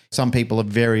hand. Some people are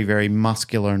very, very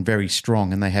muscular and very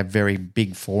strong, and they have very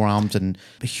big forearms and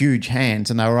huge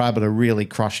hands, and they were able to really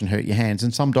crush and hurt your hands.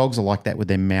 And some dogs are like that with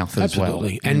their mouth as well.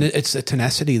 Absolutely. And it's the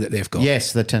tenacity that they've got.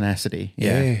 Yes, the tenacity.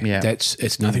 Yeah.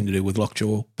 It's nothing to do with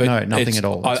lockjaw. But No, nothing at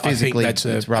all. It's physically, I think that's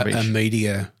it's rubbish. a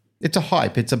media. It's a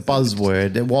hype. It's a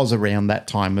buzzword. It was around that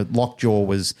time. Lockjaw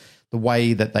was the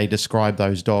way that they described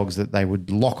those dogs, that they would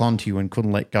lock onto you and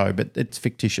couldn't let go, but it's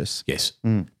fictitious. Yes.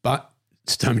 But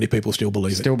so many people still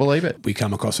believe it. Still believe it? We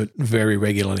come across it very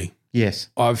regularly. Yes.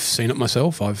 I've seen it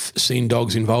myself. I've seen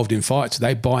dogs involved in fights.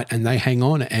 They bite and they hang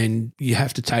on, and you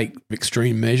have to take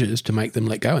extreme measures to make them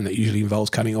let go, and that usually involves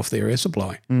cutting off their air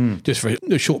supply just for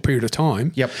a short period of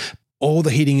time. Yep. All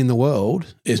the hitting in the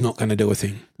world is not going to do a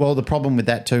thing. Well, the problem with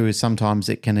that too is sometimes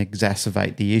it can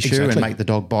exacerbate the issue and make the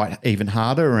dog bite even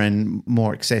harder and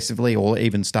more excessively, or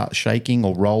even start shaking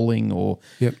or rolling or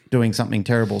doing something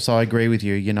terrible. So I agree with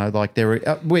you. You know, like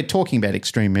we're talking about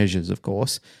extreme measures, of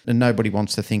course, and nobody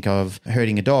wants to think of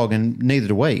hurting a dog, and neither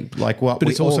do we. But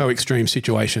it's also extreme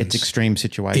situations. It's extreme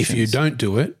situations. If you don't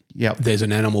do it, there's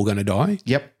an animal going to die.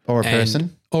 Yep, or a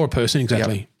person. Or a person,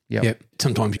 exactly. Yep.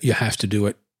 Sometimes you have to do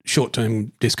it.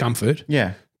 Short-term discomfort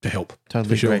to help.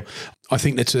 Totally for agree. sure. I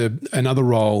think that's another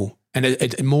role, and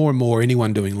more and more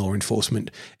anyone doing law enforcement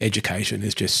education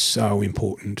is just so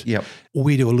important. Yep.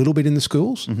 We do a little bit in the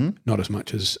schools, not as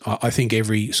much as I think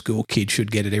every school kid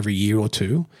should get it every year or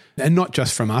two, and not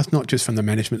just from us, not just from the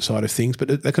management side of things,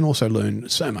 but they can also learn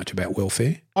so much about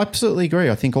welfare. I absolutely agree.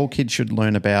 I think all kids should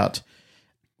learn about.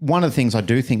 One of the things I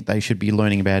do think they should be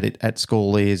learning about it at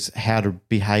school is how to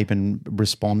behave and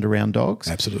respond around dogs.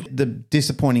 Absolutely. The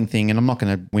disappointing thing, and I'm not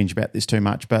going to whinge about this too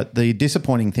much, but the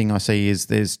disappointing thing I see is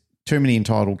there's too many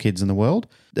entitled kids in the world,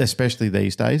 especially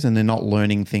these days, and they're not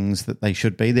learning things that they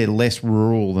should be. They're less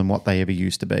rural than what they ever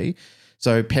used to be.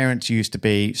 So parents used to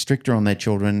be stricter on their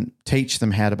children, teach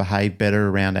them how to behave better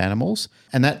around animals,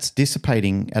 and that's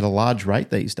dissipating at a large rate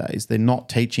these days. They're not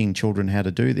teaching children how to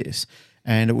do this.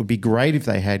 And it would be great if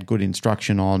they had good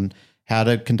instruction on how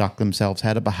to conduct themselves,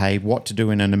 how to behave, what to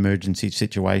do in an emergency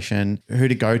situation, who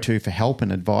to go to for help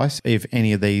and advice if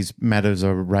any of these matters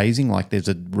are raising, like there's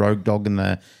a rogue dog in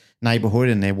the neighbourhood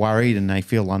and they're worried and they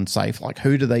feel unsafe. Like,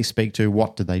 who do they speak to?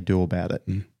 What do they do about it?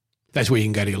 That's where you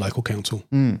can go to your local council.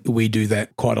 We do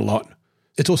that quite a lot.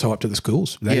 It's also up to the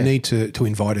schools. They need to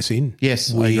invite us in.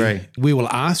 Yes, I agree. We will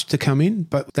ask to come in,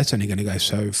 but that's only going to go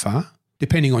so far.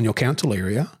 Depending on your council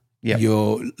area,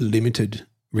 your limited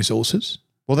resources.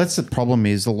 Well, that's the problem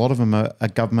is a lot of them are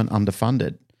government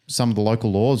underfunded. Some of the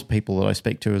local laws people that I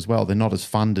speak to as well, they're not as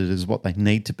funded as what they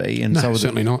need to be. And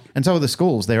certainly not. And so are the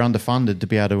schools. They're underfunded to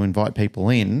be able to invite people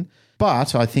in.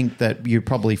 But I think that you'd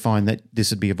probably find that this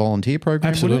would be a volunteer program.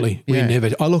 Absolutely.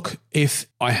 If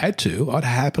I had to, I'd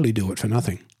happily do it for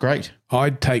nothing. Great.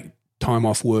 I'd take time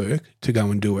off work to go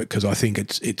and do it because I think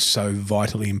it's so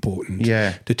vitally important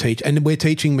to teach. And we're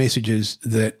teaching messages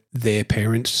that their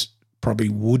parents probably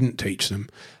wouldn't teach them.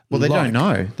 Well, they don't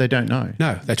know. They don't know.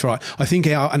 No, that's right. I think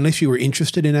unless you were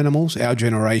interested in animals, our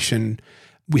generation,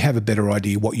 we have a better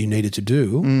idea what you needed to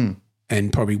do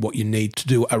and probably what you need to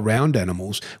do around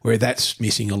animals, where that's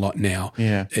missing a lot now.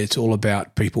 Yeah. It's all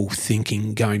about people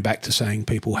thinking, going back to saying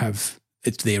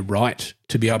it's their right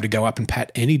to be able to go up and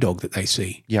pat any dog that they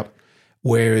see. Yep.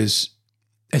 Whereas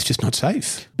it's just not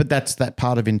safe. But that's that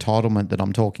part of entitlement that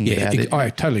I'm talking about. I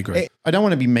totally agree. I don't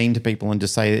want to be mean to people and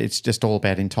just say it's just all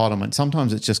about entitlement.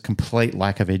 Sometimes it's just complete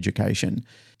lack of education.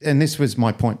 And this was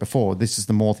my point before. This is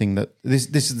the more thing that this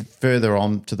is further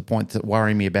on to the point that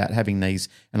worry me about having these,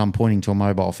 and I'm pointing to a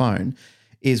mobile phone,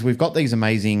 is we've got these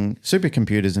amazing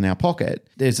supercomputers in our pocket.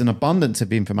 There's an abundance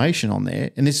of information on there.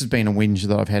 And this has been a whinge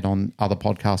that I've had on other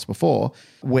podcasts before,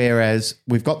 whereas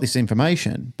we've got this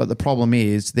information, but the problem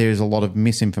is there's a lot of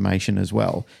misinformation as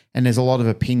well. And there's a lot of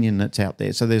opinion that's out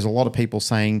there. So there's a lot of people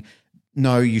saying,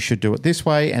 no, you should do it this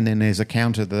way. And then there's a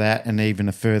counter to that and even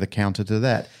a further counter to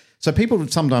that. So people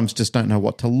sometimes just don't know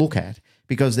what to look at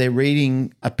because they're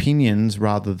reading opinions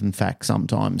rather than facts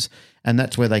sometimes. And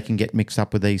that's where they can get mixed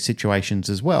up with these situations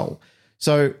as well.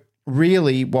 So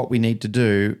really what we need to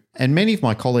do, and many of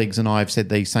my colleagues and I have said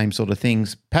these same sort of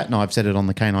things, Pat and I have said it on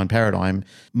the Canine Paradigm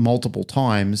multiple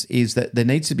times, is that there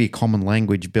needs to be a common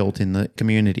language built in the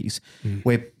communities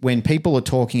where when people are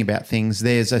talking about things,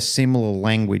 there's a similar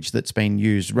language that's been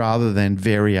used rather than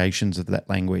variations of that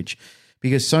language.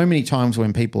 Because so many times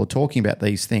when people are talking about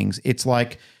these things, it's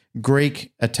like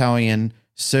Greek, Italian,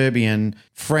 Serbian,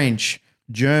 French,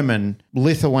 German,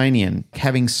 Lithuanian,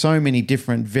 having so many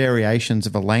different variations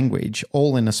of a language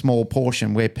all in a small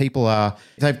portion where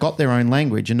they've got their own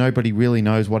language and nobody really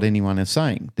knows what anyone is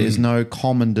saying. There's no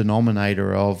common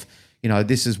denominator of,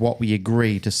 this is what we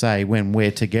agree to say when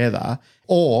we're together,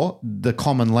 or the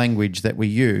common language that we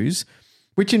use,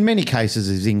 which in many cases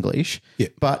is English. Yeah.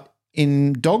 But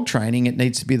in dog training, it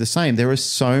needs to be the same. There are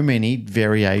so many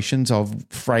variations of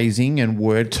phrasing and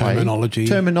wordplay.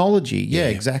 Terminology, yeah,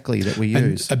 exactly, that we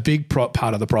use. And a big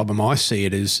part of the problem I see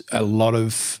it is a lot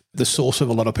of the source of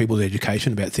a lot of people's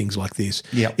education about things like this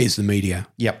is the media.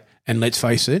 Yep. And let's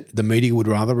face it, the media would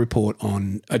rather report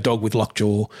on a dog with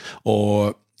lockjaw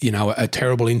or a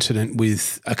terrible incident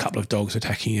with a couple of dogs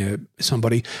attacking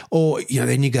somebody, or,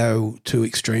 then you go to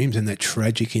extremes, and that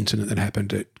tragic incident that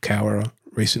happened at Cowra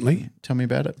recently. Tell me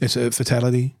about it. It's a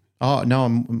fatality. Oh, no,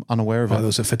 I'm unaware of it. There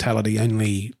was a fatality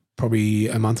only probably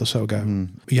a month or so ago.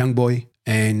 A young boy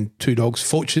and 2 dogs.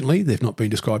 Fortunately, they've not been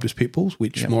described as pit bulls,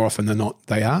 which more often than not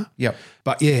they are. Yep.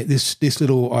 But yeah, this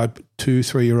little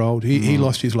 2-3-year-old, he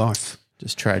lost his life.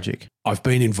 Just tragic. I've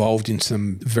been involved in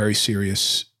some very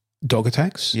serious dog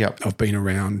attacks. Yep. I've been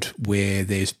around where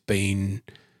there's been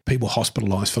people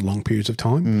hospitalised for long periods of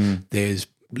time. There's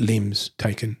limbs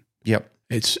taken. Yep.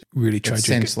 It's really tragic. It's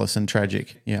senseless and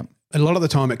tragic. Yeah. A lot of the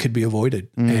time it could be avoided.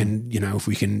 And, if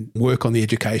we can work on the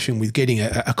education with getting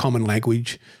a common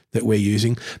language that we're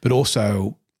using, but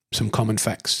also some common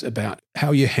facts about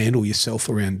how you handle yourself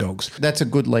around dogs. That's a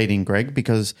good lead in, Greg,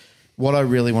 because what I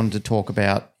really wanted to talk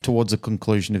about towards the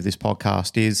conclusion of this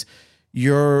podcast is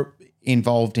you're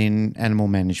involved in animal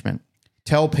management.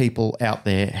 Tell people out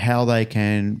there how they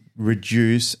can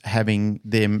reduce having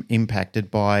them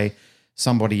impacted by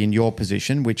somebody in your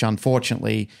position, which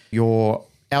unfortunately you're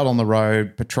out on the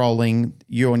road, patrolling,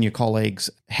 you and your colleagues.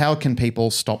 How can people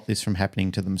stop this from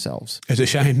happening to themselves? It's a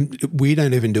shame. We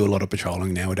don't even do a lot of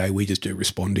patrolling nowadays. We just do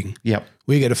responding. Yep.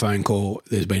 We get a phone call,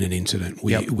 there's been an incident.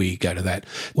 We go to that.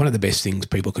 One of the best things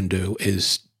people can do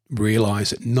is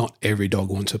realise that not every dog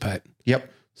wants a pat. Yep.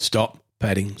 Stop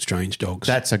patting strange dogs.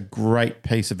 That's a great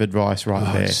piece of advice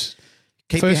there.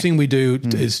 First thing we do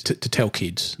is to tell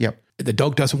kids. Yep. If the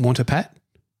dog doesn't want a pat,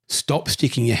 stop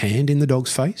sticking your hand in the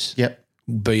dog's face. Yep.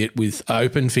 Be it with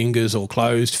open fingers or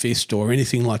closed fist or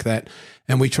anything like that.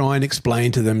 And we try and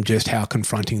explain to them just how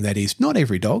confronting that is. Not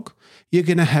every dog. You're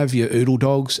going to have your oodle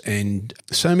dogs and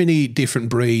so many different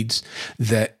breeds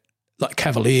that, like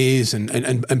Cavaliers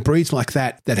and breeds like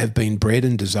that have been bred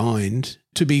and designed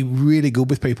to be really good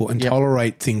with people and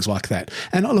tolerate things like that.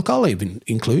 And look, I'll even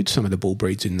include some of the bull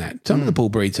breeds in that. Some of the bull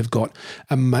breeds have got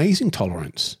amazing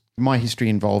tolerance. My history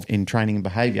involved in training and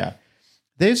behaviour.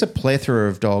 There's a plethora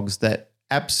of dogs that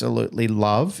absolutely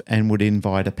love and would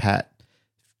invite a pat.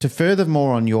 To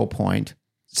furthermore on your point,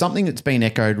 something that's been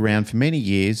echoed around for many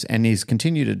years and is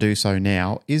continue to do so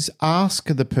now is ask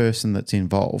the person that's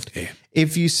involved. Yeah.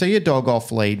 If you see a dog off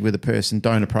lead with a person,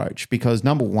 don't approach, because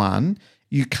number one,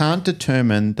 you can't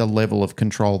determine the level of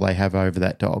control they have over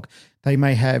that dog. They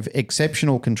may have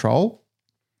exceptional control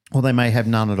or they may have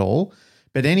none at all.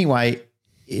 But anyway,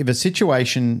 if a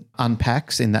situation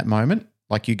unpacks in that moment,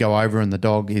 like you go over and the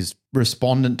dog is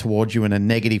respondent towards you in a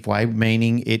negative way,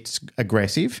 meaning it's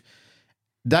aggressive,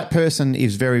 that person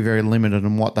is very, very limited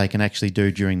on what they can actually do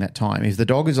during that time. If the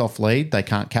dog is off lead, they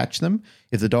can't catch them.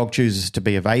 If the dog chooses to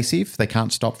be evasive, they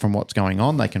can't stop from what's going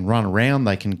on. They can run around.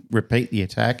 They can repeat the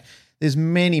attack. There's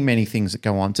many, many things that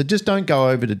go on. So just don't go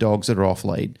over to dogs that are off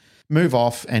lead. Move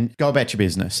off and go about your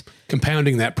business.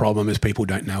 Compounding that problem is people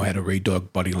don't know how to read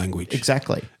dog body language.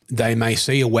 Exactly. They may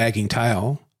see a wagging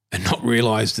tail and not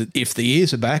realise that if the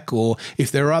ears are back or if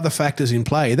there are other factors in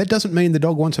play, that doesn't mean the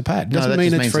dog wants a pat. It doesn't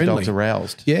mean it's friendly. The dog's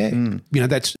aroused. Yeah.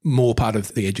 That's more part of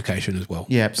the education as well.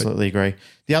 Yeah, absolutely agree.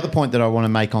 The other point that I want to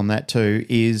make on that too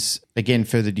is, again,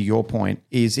 further to your point,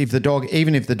 is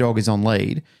even if the dog is on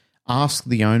lead, ask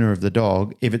the owner of the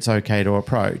dog if it's okay to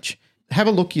approach. Have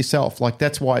a look yourself. Like,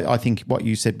 that's why I think what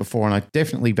you said before, and I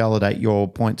definitely validate your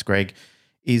points, Greg,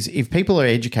 is if people are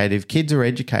educated, if kids are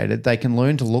educated, they can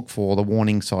learn to look for the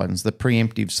warning signs, the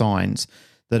preemptive signs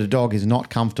that a dog is not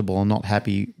comfortable and not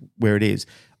happy where it is.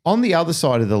 On the other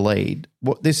side of the lead,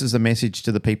 this is the message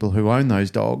to the people who own those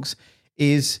dogs,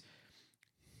 is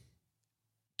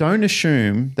don't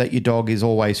assume that your dog is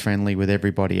always friendly with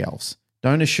everybody else.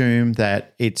 Don't assume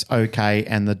that it's okay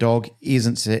and the dog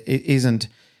isn't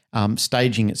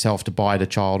staging itself to bite a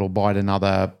child or bite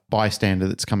another bystander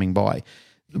that's coming by.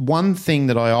 One thing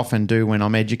that I often do when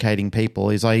I'm educating people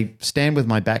is I stand with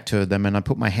my back to them and I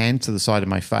put my hand to the side of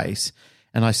my face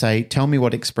and I say, tell me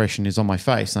what expression is on my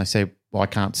face. And I say, well, I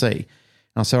can't see. And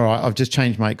I say, all right, I've just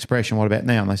changed my expression. What about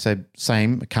now? And they say,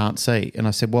 same, I can't see. And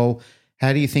I said, well,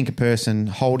 how do you think a person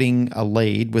holding a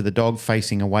lead with a dog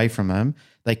facing away from them,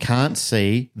 they can't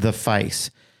see the face?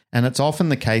 And it's often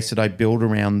the case that I build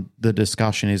around the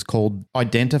discussion is called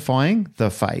identifying the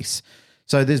face.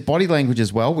 So there's body language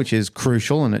as well, which is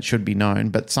crucial and it should be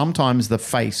known, but sometimes the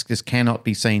face just cannot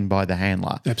be seen by the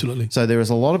handler. Absolutely. So there is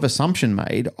a lot of assumption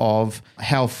made of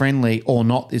how friendly or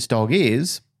not this dog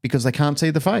is because they can't see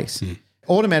the face.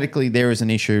 Automatically there is an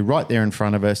issue right there in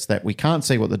front of us that we can't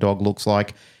see what the dog looks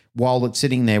like while it's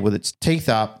sitting there with its teeth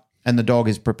up and the dog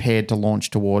is prepared to launch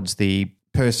towards the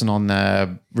person on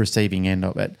the receiving end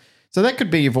of it. So that could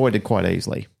be avoided quite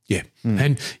easily. Yeah.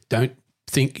 And don't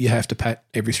think you have to pat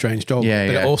every strange dog. Yeah,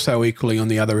 but yeah. also equally on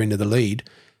the other end of the lead,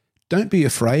 don't be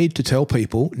afraid to tell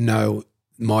people, no,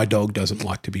 my dog doesn't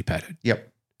like to be patted. Yep.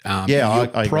 You're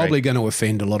I probably agree. going to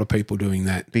offend a lot of people doing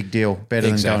that. Big deal. Better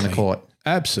than going to court.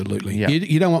 Absolutely. Yep.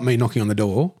 You don't want me knocking on the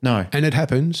door. No. And it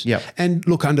happens. Yep. And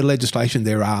look, under legislation,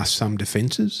 there are some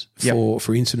defences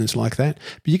for incidents like that,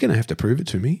 but you're going to have to prove it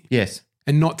to me. Yes.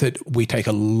 And not that we take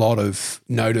a lot of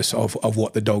notice of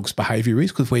what the dog's behaviour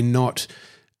is, because we're not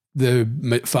 – the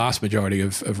vast majority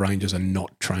of rangers are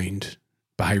not trained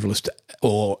behaviouralists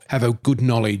or have a good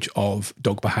knowledge of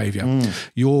dog behaviour.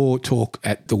 Your talk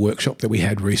at the workshop that we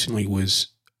had recently was,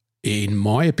 in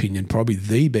my opinion, probably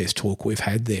the best talk we've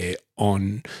had there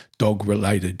on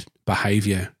dog-related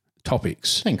behaviour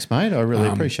topics. Thanks, mate. I really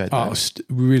appreciate that. Oh, it was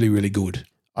really, really good.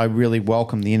 I really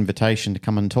welcome the invitation to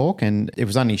come and talk, and it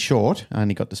was only short. I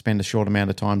only got to spend a short amount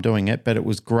of time doing it, but it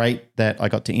was great that I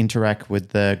got to interact with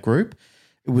the group.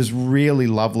 It was really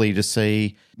lovely to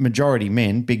see majority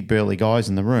men, big burly guys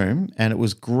in the room, and it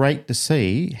was great to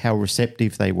see how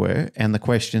receptive they were and the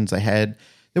questions they had.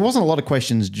 There wasn't a lot of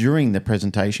questions during the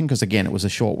presentation because, again, it was a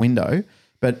short window.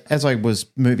 But as I was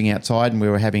moving outside and we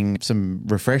were having some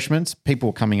refreshments, people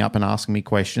were coming up and asking me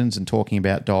questions and talking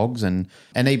about dogs and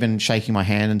even shaking my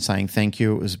hand and saying thank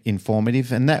you. It was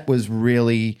informative. And that was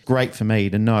really great for me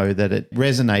to know that it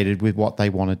resonated with what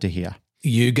they wanted to hear.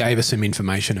 You gave us some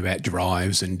information about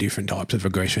drives and different types of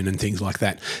aggression and things like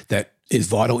that. That is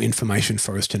vital information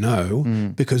for us to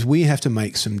know because we have to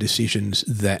make some decisions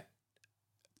that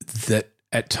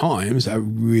at times are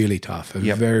really tough, are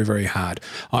very, very hard.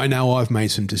 I know I've made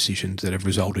some decisions that have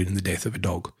resulted in the death of a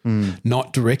dog.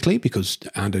 Not directly, because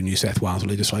under New South Wales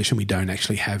legislation, we don't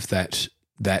actually have that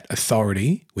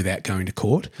authority without going to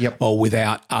court or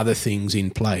without other things in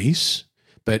place.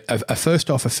 But a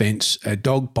first-off offence, a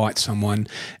dog bites someone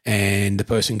and the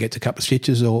person gets a couple of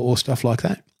stitches or stuff like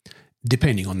that,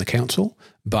 depending on the council.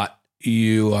 But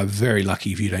you are very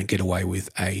lucky if you don't get away with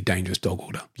a dangerous dog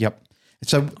order. Yep.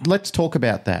 So let's talk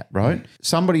about that, right?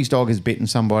 Somebody's dog has bitten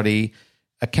somebody.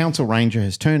 A council ranger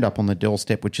has turned up on the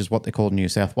doorstep, which is what they're called in New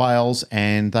South Wales,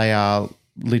 and they are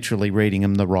literally reading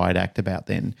them the riot act about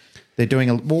then. They're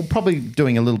probably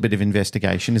doing a little bit of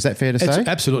investigation. Is that fair to say?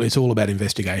 Absolutely. It's all about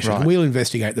investigation. Right. We'll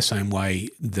investigate the same way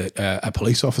that a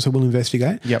police officer will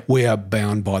investigate. Yep. We are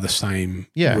bound by the same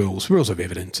rules of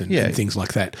evidence and things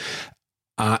like that.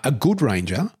 A good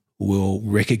ranger will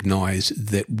recognise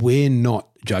that we're not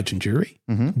judge and jury.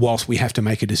 Whilst we have to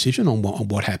make a decision on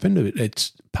what happened,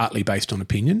 it's partly based on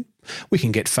opinion. We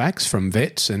can get facts from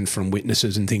vets and from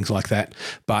witnesses and things like that,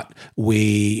 but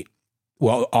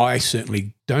I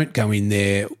certainly don't go in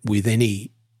there with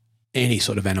any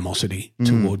sort of animosity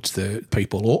towards the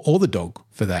people or the dog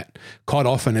for that. Quite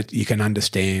often you can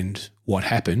understand what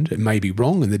happened. It may be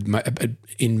wrong and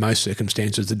in most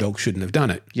circumstances the dog shouldn't have done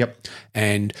it. Yep.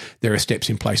 And there are steps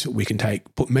in place that we can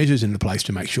take, put measures into place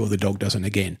to make sure the dog doesn't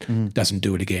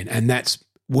do it again. And that's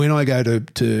when I go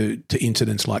to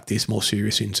incidents like this, more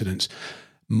serious incidents,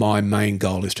 my main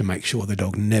goal is to make sure the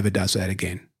dog never does that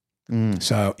again.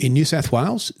 So in New South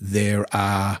Wales, there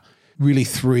are really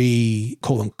 3,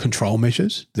 call them control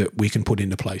measures that we can put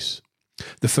into place.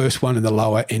 The first one in the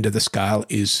lower end of the scale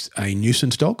is a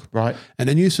nuisance dog. Right. And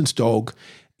a nuisance dog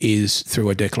is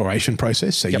through a declaration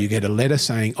process. So you get a letter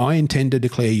saying, I intend to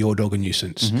declare your dog a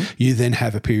nuisance. You then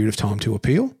have a period of time to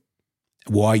appeal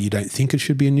why you don't think it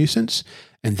should be a nuisance.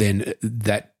 And then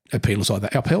that appeal is either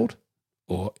upheld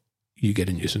or you get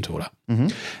a nuisance order.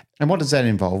 And what does that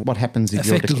involve? What happens if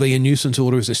effectively a nuisance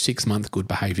order is a 6-month good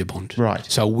behaviour bond. Right.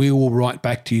 So we will write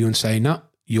back to you and say, no,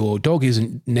 your dog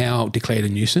isn't now declared a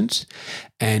nuisance,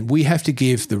 and we have to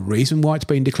give the reason why it's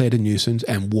been declared a nuisance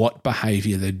and what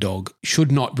behaviour the dog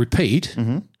should not repeat.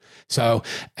 So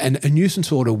a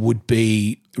nuisance order would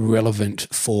be relevant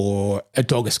for a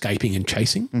dog escaping and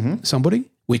chasing somebody,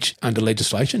 which under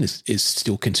legislation is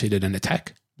still considered an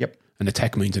attack. Yep. An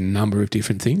attack means a number of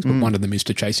different things, but one of them is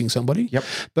to chasing somebody. Yep.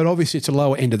 But obviously it's a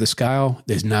lower end of the scale.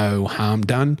 There's no harm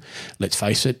done. Let's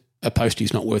face it, a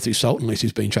postie's not worth his salt unless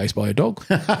he's being chased by a dog.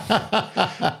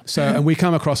 And we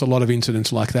come across a lot of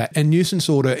incidents like that. And nuisance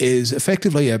order is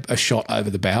effectively a shot over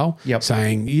the bow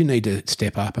saying you need to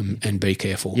step up and be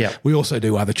careful. Yep. We also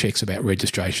do other checks about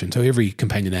registration. So every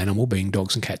companion animal, being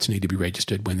dogs and cats, need to be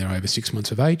registered when they're over 6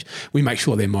 months of age. We make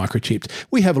sure they're microchipped.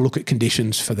 We have a look at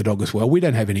conditions for the dog as well. We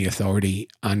don't have any authority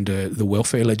under the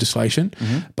welfare legislation,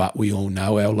 but we all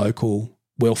know our local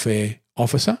welfare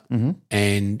officer,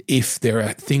 and if there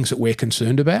are things that we're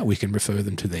concerned about, we can refer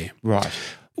them to there. Right.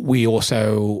 We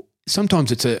also,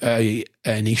 sometimes it's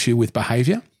an issue with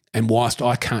behaviour, and whilst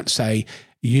I can't say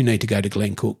you need to go to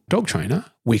Glenn Cook dog trainer,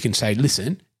 we can say,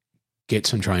 listen, get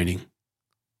some training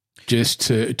just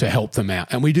to help them out.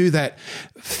 And we do that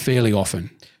fairly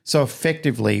often. So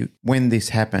effectively, when this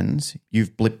happens,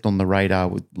 you've blipped on the radar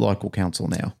with local council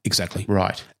now. Exactly.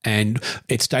 Right. And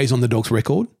it stays on the dog's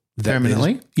record.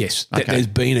 Permanently? Yes. That there's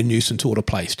been a nuisance order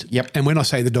placed. Yep. And when I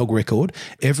say the dog record,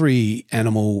 every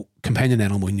companion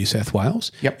animal in New South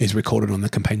Wales is recorded on the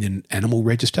companion animal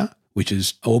register, which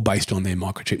is all based on their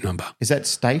microchip number. Is that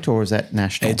state or is that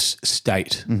national? It's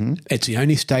state. Mm-hmm. It's the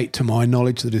only state, to my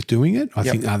knowledge, that is doing it. I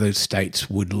think other states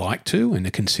would like to and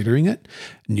are considering it.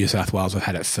 New South Wales have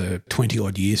had it for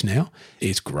 20-odd years now.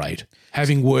 It's great.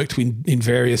 Having worked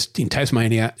in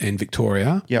Tasmania and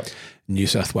Victoria, New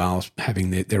South Wales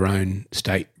having their own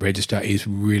state register is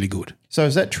really good. So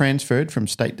is that transferred from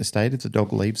state to state if the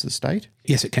dog leaves the state?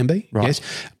 Yes, it can be. Right. Yes.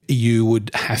 You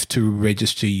would have to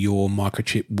register your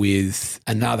microchip with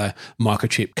another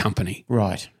microchip company.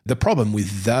 Right. The problem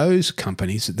with those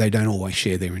companies is they don't always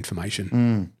share their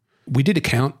information. We did a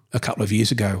count a couple of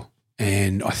years ago,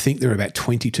 and I think there are about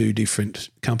 22 different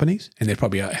companies, and there's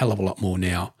probably a hell of a lot more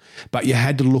now. But you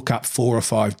had to look up 4 or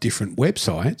 5 different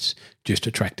websites just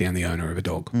to track down the owner of a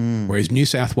dog. Whereas New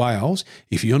South Wales,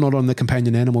 if you're not on the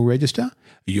companion animal register,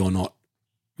 you're not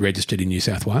registered in New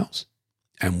South Wales,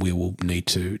 and we will need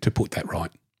to put that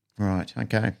right. Right,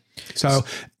 okay. So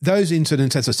those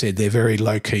incidents, as I said, they're very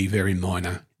low-key, very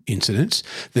minor incidents.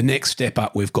 The next step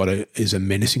up we've got is a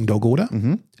menacing dog order.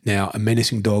 Mm-hmm. Now, a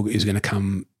menacing dog is going to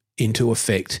come into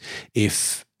effect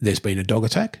if there's been a dog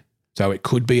attack. So it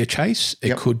could be a chase,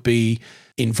 it could be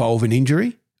involve an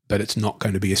injury, but it's not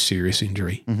going to be a serious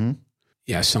injury. Mm-hmm.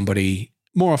 Yeah, somebody,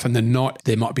 more often than not,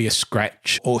 there might be a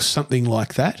scratch or something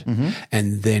like that,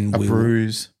 and then a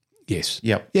bruise. Yes.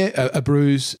 Yep. Yeah, a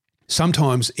bruise.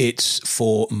 Sometimes it's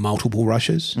for multiple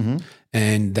rushes,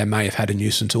 and they may have had a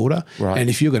nuisance order. Right. And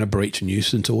if you're going to breach a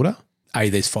nuisance order,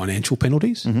 there's financial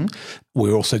penalties.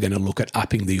 We're also going to look at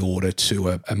upping the order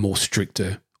to a more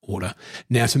stricter order.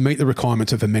 Now, to meet the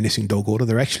requirements of a menacing dog order,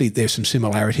 there's some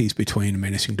similarities between a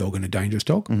menacing dog and a dangerous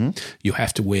dog. You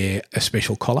have to wear a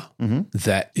special collar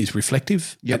that is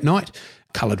reflective at night,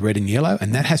 coloured red and yellow,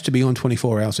 and that has to be on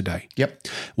 24 hours a day. Yep.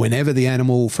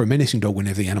 For a menacing dog,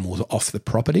 whenever the animal is off the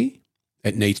property,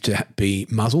 it needs to be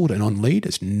muzzled and on lead.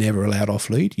 It's never allowed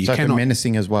off lead. So for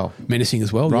menacing as well? Menacing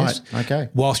as well, right. Yes. Okay.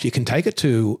 Whilst you can take it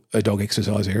to a dog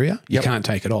exercise area, you can't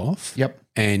take it off. Yep.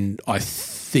 And I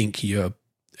think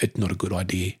it's not a good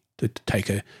idea to take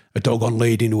a dog on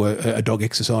lead into a dog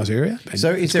exercise area. And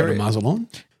so is there got a muzzle on?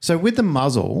 So with the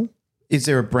muzzle, is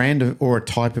there a brand or a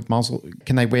type of muzzle?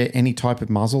 Can they wear any type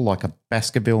of muzzle, like a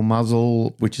Baskerville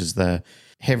muzzle, which is the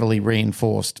heavily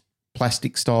reinforced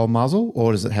plastic style muzzle,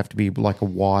 or does it have to be like a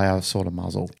wire sort of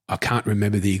muzzle? I can't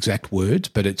remember the exact words,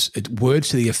 but it's words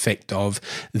to the effect of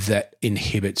that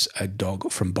inhibits a dog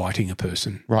from biting a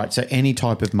person. Right. So any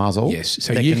type of muzzle. Yes.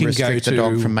 So that you can can go restrict to the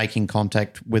dog from making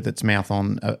contact with its mouth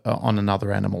on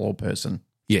another animal or person.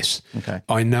 Yes. Okay.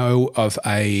 I know of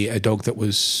a dog that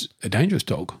was a dangerous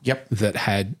dog. Yep. That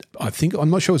had, I'm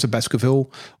not sure it was a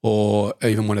Baskerville or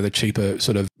even one of the cheaper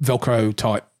sort of Velcro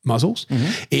type muzzles.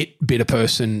 It bit a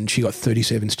person. She got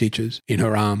 37 stitches in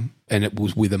her arm, and it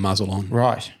was with a muzzle on.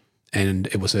 Right. And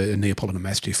it was a Neapolitan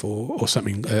Mastiff or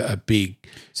something, a big,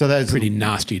 so those pretty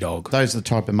nasty dog. Those are the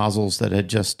type of muzzles that are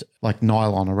just like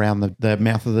nylon around the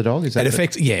mouth of the dog? Is that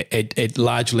it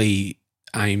largely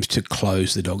aims to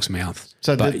close the dog's mouth.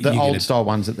 So the old style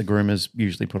ones that the groomers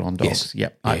usually put on dogs. Yes.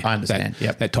 Yep. I understand.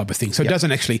 That type of thing. So it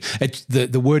doesn't actually,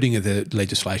 the wording of the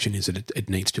legislation is that it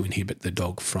needs to inhibit the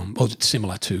dog from, or it's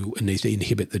similar to, it needs to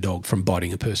inhibit the dog from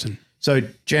biting a person. So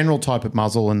general type of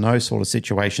muzzle in those sort of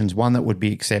situations, one that would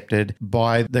be accepted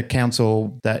by the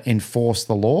council that enforce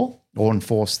the law or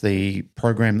enforce the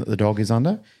program that the dog is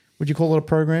under. Would you call it a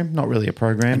program? Not really a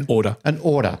program. An order. An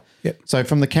order. Yep. So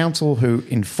from the council who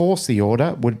enforce the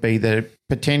order would be that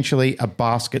potentially a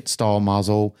basket-style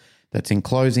muzzle that's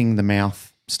enclosing the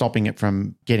mouth, stopping it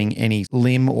from getting any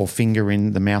limb or finger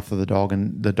in the mouth of the dog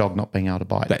and the dog not being able to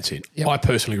bite. That's it. Yep. I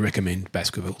personally recommend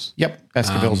Baskervilles. Yep.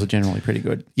 Baskervilles are generally pretty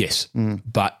good. Yes.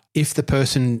 But if the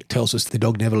person tells us the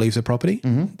dog never leaves the property,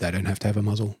 they don't have to have a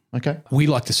muzzle. Okay. We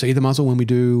like to see the muzzle when we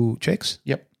do checks.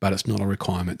 Yep. But it's not a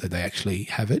requirement that they actually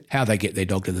have it. How they get their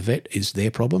dog to the vet is their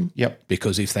problem. Yep.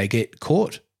 Because if they get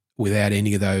caught without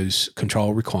any of those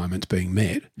control requirements being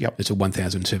met, it's a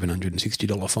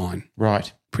 $1,760 fine.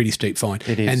 Right. Pretty steep fine.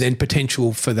 It is. And then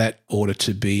potential for that order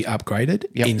to be upgraded.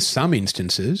 Yep. In some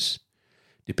instances,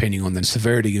 depending on the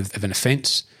severity of an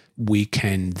offence, we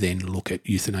can then look at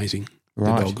euthanizing the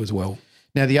dog as well.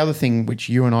 Now, the other thing which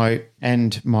you and I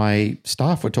and my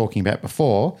staff were talking about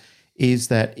before is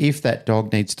that if that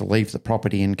dog needs to leave the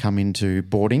property and come into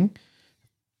boarding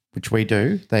which we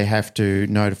do, they have to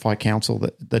notify council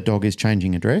that the dog is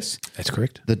changing address. That's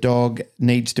correct. The dog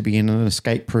needs to be in an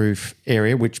escape-proof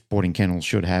area, which boarding kennels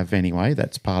should have anyway.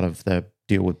 That's part of the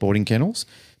deal with boarding kennels.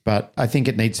 But I think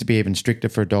it needs to be even stricter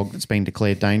for a dog that's been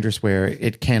declared dangerous, where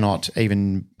it cannot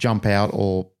even jump out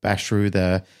or bash through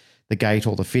the gate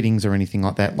or the fittings or anything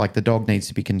like that. Like, the dog needs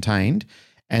to be contained.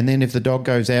 And then if the dog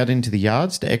goes out into the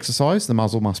yards to exercise, the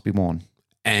muzzle must be worn.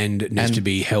 And it needs to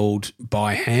be held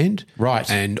by hand. Right.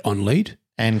 And on lead.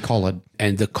 And collared.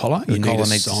 And the collar, the collar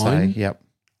needs to stay. Yep.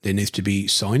 There needs to be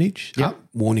signage up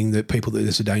warning the people that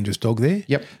there's a dangerous dog there.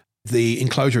 Yep. The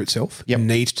enclosure itself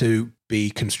needs to be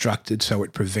constructed so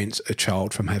it prevents a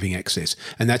child from having access.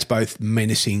 And that's both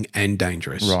menacing and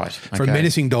dangerous. Right. For a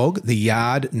menacing dog, the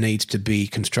yard needs to be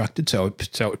constructed so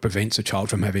it prevents a child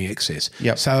from having access.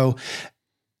 Yep. So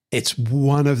it's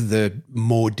one of the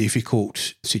more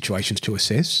difficult situations to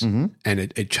assess, and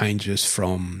it changes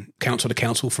from council to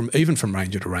council, even from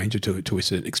ranger to ranger to a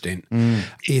certain extent.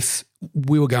 If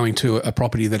we were going to a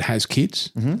property that has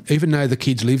kids, even though the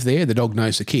kids live there, the dog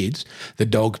knows the kids, the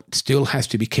dog still has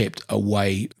to be kept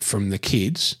away from the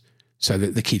kids so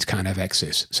that the kids can't have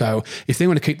access. So if they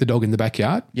want to keep the dog in the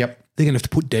backyard, they're going to have to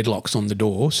put deadlocks on the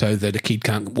door so that a kid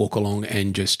can't walk along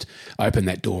and just open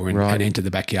that door and enter the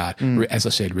backyard, as I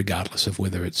said, regardless of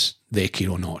whether it's their kid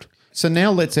or not. So now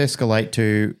let's escalate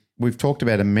to, we've talked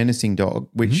about a menacing dog,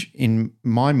 which in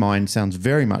my mind sounds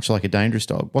very much like a dangerous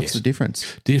dog. What's the difference?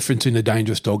 The difference in a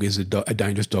dangerous dog is a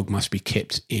dangerous dog must be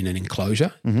kept in an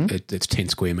enclosure that's 10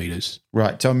 square metres.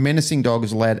 Right. So a menacing dog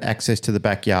is allowed access to the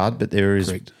backyard, but there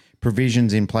is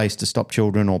provisions in place to stop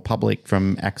children or public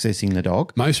from accessing the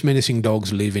dog. Most menacing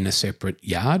dogs live in a separate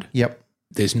yard. Yep.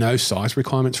 There's no size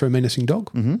requirements for a menacing dog,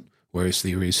 whereas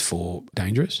there is for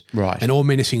dangerous. Right. And all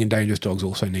menacing and dangerous dogs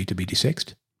also need to be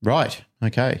desexed. Right.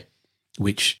 Okay.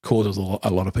 Which causes a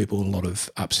lot of people a lot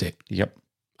of upset. Yep.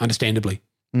 Understandably,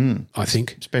 I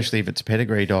think. Especially if it's a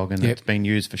pedigree dog and it's been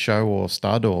used for show or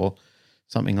stud or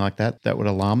something like that, that would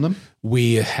alarm them.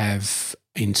 We have,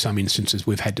 in some instances,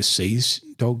 we've had to seize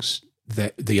dogs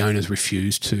that the owners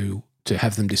refuse to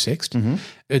have them desexed.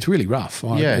 It's really rough.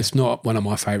 It's not one of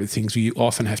my favourite things. You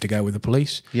often have to go with the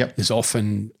police. Yep. There's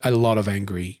often a lot of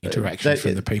angry interaction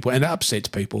from the people, and it upsets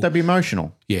people. They'd be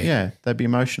emotional. Yeah. They'd be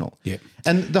emotional. Yeah.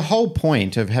 And the whole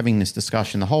point of having this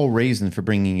discussion, the whole reason for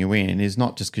bringing you in is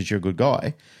not just because you're a good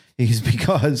guy, is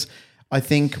because I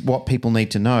think what people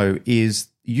need to know is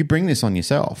you bring this on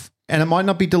yourself. And it might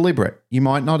not be deliberate. You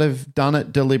might not have done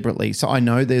it deliberately. So I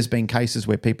know there's been cases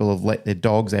where people have let their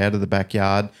dogs out of the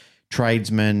backyard,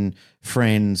 tradesmen,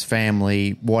 friends,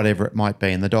 family, whatever it might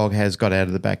be, and the dog has got out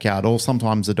of the backyard. Or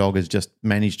sometimes the dog has just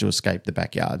managed to escape the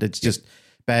backyard. It's just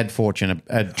bad fortune.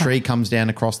 A tree comes down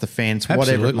across the fence,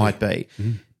 whatever it might be.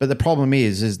 But the problem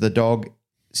is the dog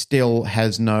still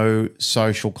has no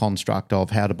social construct of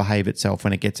how to behave itself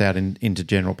when it gets out into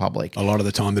general public. A lot of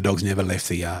the time the dog's never left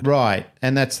the yard. Right.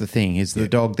 And that's the thing, is the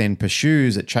dog then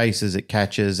pursues, it chases, it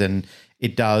catches, and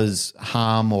it does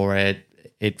harm, or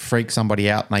it freaks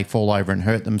somebody out and they fall over and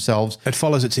hurt themselves. It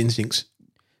follows its instincts.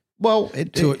 Well,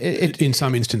 in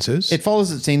some instances. It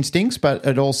follows its instincts, but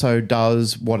it also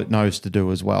does what it knows to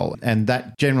do as well. And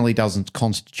that generally doesn't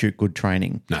constitute good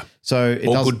training. No. So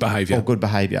good behaviour. Or good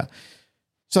behaviour.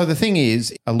 So the thing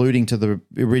is, alluding to the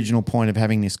original point of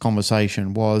having this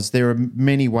conversation, was there are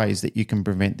many ways that you can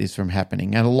prevent this from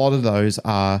happening. And a lot of those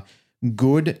are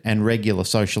good and regular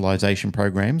socialisation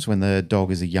programs when the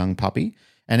dog is a young puppy.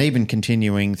 And even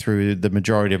continuing through the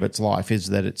majority of its life, is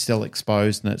that it's still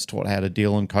exposed and it's taught how to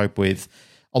deal and cope with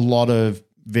a lot of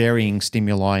varying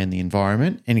stimuli in the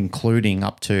environment, and including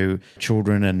up to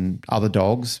children and other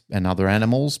dogs and other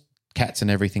animals, cats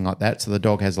and everything like that. So the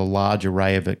dog has a large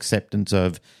array of acceptance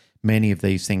of many of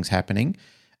these things happening,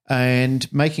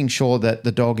 and making sure that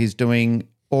the dog is doing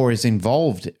or is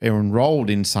involved or enrolled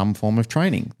in some form of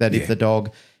training. That if the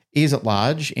dog is at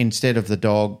large, instead of the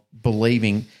dog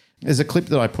believing... There's a clip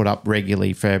that I put up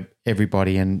regularly for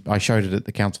everybody, and I showed it at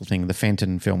the council thing, the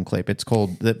Fenton film clip. It's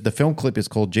called, the film clip is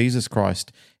called Jesus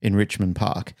Christ in Richmond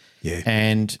Park. Yeah.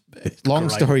 And long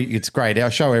story, it's great.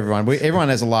 I'll show everyone. Everyone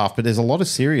has a laugh, but there's a lot of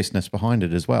seriousness behind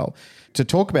it as well. To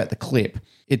talk about the clip,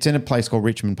 it's in a place called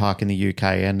Richmond Park in the UK,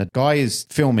 and the guy is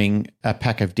filming a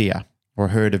pack of deer or a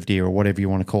herd of deer or whatever you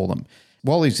want to call them.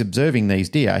 While he's observing these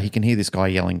deer, he can hear this guy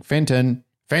yelling, "Fenton,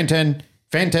 Fenton,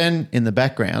 Fenton," in the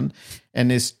background. And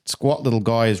this squat little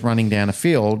guy is running down a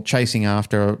field chasing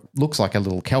after, looks like a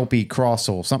little Kelpie cross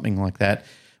or something like that,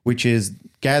 which is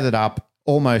gathered up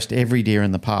almost every deer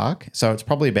in the park. So it's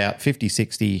probably about 50,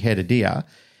 60 head of deer,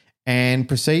 and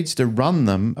proceeds to run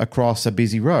them across a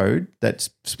busy road that's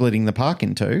splitting the park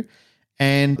in two.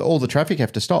 and all the traffic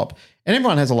have to stop. And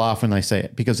everyone has a laugh when they see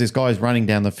it because this guy's running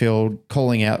down the field,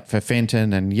 calling out for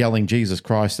Fenton and yelling Jesus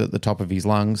Christ at the top of his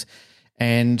lungs.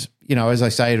 And, you know, as I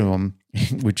say to him,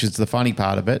 which is the funny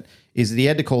part of it, is that he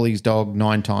had to call his dog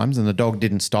 9 times and the dog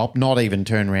didn't stop, not even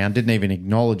turn around, didn't even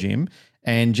acknowledge him.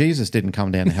 And Jesus didn't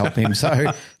come down to help him.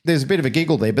 So there's a bit of a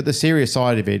giggle there. But the serious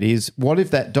side of it is, what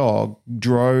if that dog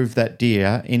drove that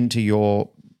deer into your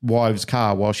wife's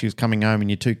car while she was coming home and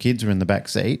your 2 kids were in the back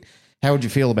seat? How would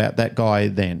you feel about that guy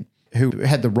then, who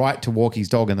had the right to walk his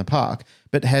dog in the park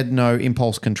but had no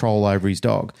impulse control over his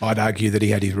dog? I'd argue that he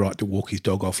had his right to walk his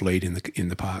dog off lead in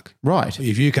the park. Right.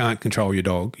 If you can't control your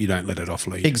dog, you don't let it off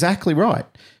lead. Exactly right.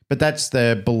 But that's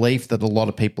the belief that a lot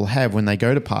of people have when they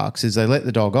go to parks, is they let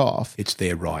the dog off. It's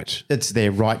their right. It's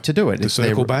their right to do it. The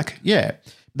circle back? Yeah.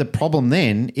 The problem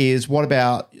then is, what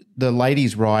about the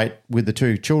lady's right with the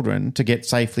 2 children to get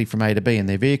safely from A to B in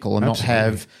their vehicle and Absolutely. not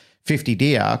have 50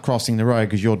 deer crossing the road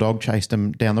because your dog chased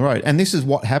them down the road? And this is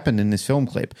what happened in this film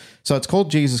clip. So it's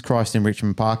called Jesus Christ in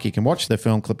Richmond Park. You can watch the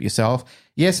film clip yourself.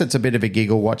 Yes, it's a bit of a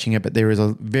giggle watching it, but there is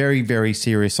a very, very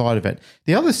serious side of it.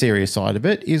 The other serious side of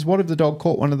it is, what if the dog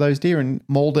caught one of those deer and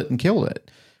mauled it and killed it?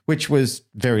 Which was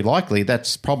very likely.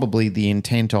 That's probably the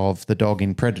intent of the dog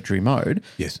in predatory mode.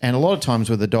 Yes. And a lot of times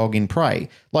with a dog in prey,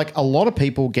 like, a lot of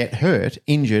people get hurt,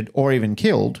 injured, or even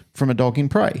killed from a dog in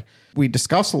prey. We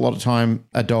discuss a lot of time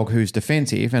a dog who's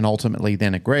defensive and ultimately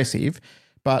then aggressive,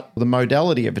 but the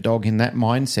modality of a dog in that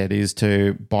mindset is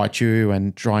to bite you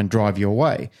and try and drive you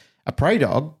away. A prey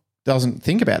dog doesn't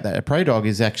think about that. A prey dog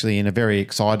is actually in a very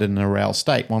excited and aroused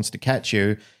state, wants to catch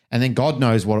you, and then God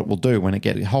knows what it will do when it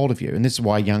gets hold of you. And this is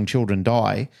why young children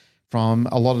die from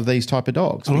a lot of these type of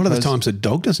dogs. A lot of the times a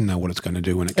dog doesn't know what it's going to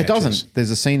do when it catches. It doesn't.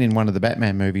 There's a scene in one of the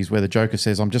Batman movies where the Joker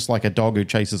says, "I'm just like a dog who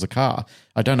chases a car.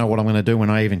 I don't know what I'm going to do when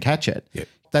I even catch it." Yep.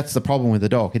 That's the problem with the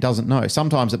dog. It doesn't know.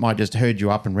 Sometimes it might just herd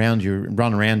you up and round you,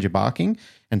 run around you barking,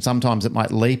 and sometimes it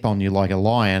might leap on you like a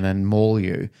lion and maul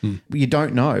you. You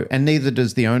don't know, and neither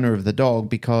does the owner of the dog,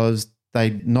 because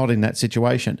they're not in that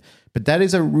situation. But that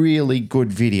is a really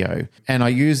good video, and I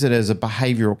use it as a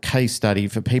behavioural case study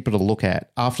for people to look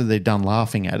at after they're done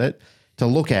laughing at it, to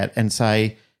look at and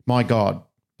say, my God,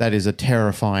 that is a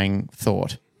terrifying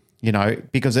thought, you know,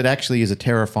 because it actually is a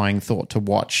terrifying thought to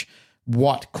watch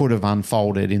what could have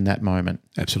unfolded in that moment.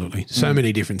 Absolutely. So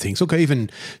many different things. Look,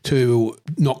 even to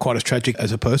not quite as tragic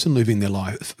as a person living their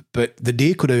life, but the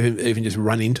deer could have even just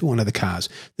run into one of the cars.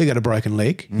 They got a broken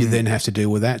leg. You then have to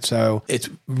deal with that. So it's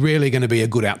really going to be a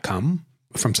good outcome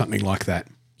from something like that.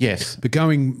 Yes. But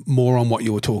going more on what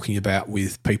you were talking about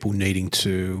with people needing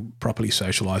to properly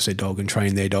socialise their dog and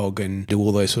train their dog and do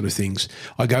all those sort of things,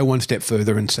 I go one step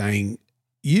further and saying,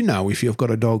 you know, if you've got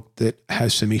a dog that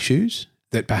has some issues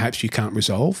that perhaps you can't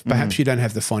resolve, perhaps you don't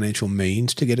have the financial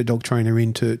means to get a dog trainer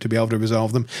in to be able to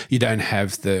resolve them, you don't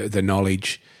have the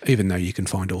knowledge, even though you can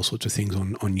find all sorts of things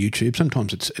on YouTube,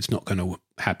 sometimes it's not going to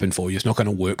happen for you, it's not going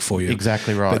to work for you.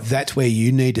 Exactly right. But that's where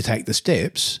you need to take the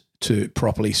steps to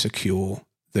properly secure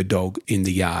the dog in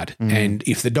the yard. And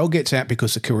if the dog gets out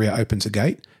because the courier opens a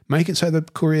gate, make it so the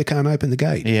courier can't open the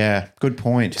gate. Yeah, good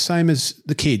point. Same as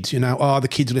the kids, you know, the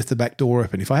kids left the back door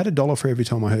open. If I had $1 for every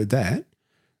time I heard that,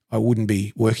 I wouldn't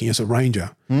be working as a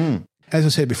ranger. As I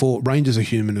said before, rangers are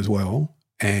human as well,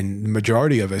 and the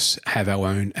majority of us have our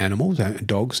own animals, our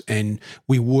dogs, and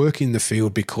we work in the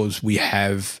field because we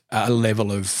have a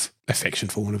level of affection,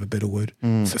 for want of a better word,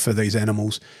 for these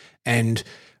animals. And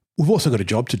we've also got a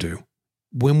job to do.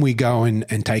 When we go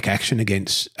and take action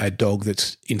against a dog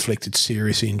that's inflicted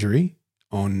serious injury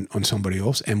on somebody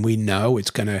else, and we know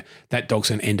that dog's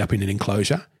going to end up in an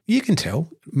enclosure, you can tell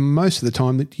most of the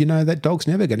time that, you know, that dog's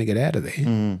never going to get out of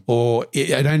there, or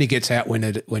it only gets out when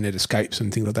it escapes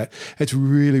and things like that. It's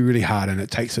really, really hard, and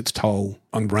it takes its toll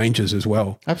on rangers as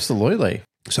well. Absolutely.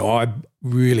 So I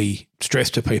really stress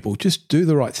to people, just do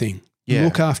the right thing. Yeah.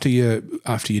 Look after your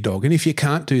dog, and if you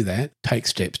can't do that, take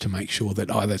steps to make sure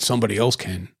that either somebody else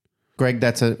can. Greg,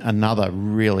 that's another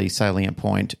really salient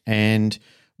point, and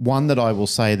one that I will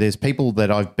say, there's people that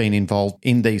I've been involved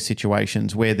in these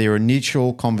situations where their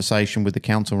initial conversation with the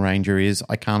council ranger is,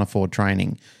 I can't afford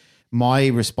training. My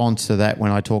response to that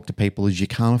when I talk to people is, you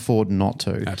can't afford not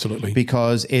to. Absolutely.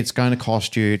 Because it's going to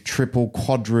cost you triple,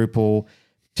 quadruple,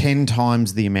 10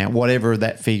 times the amount, whatever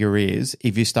that figure is,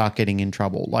 if you start getting in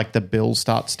trouble. Like the bills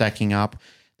start stacking up,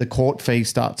 the court fees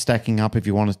start stacking up if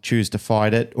you want to choose to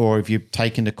fight it, or if you're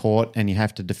taken to court and you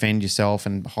have to defend yourself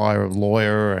and hire a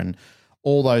lawyer and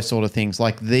all those sort of things.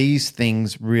 Like, these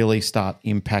things really start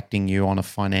impacting you on a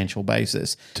financial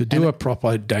basis. To do a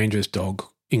proper dangerous dog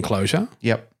enclosure,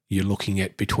 Yep. you're looking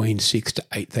at between $6,000 to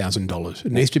 $8,000.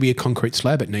 It needs to be a concrete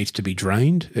slab. It needs to be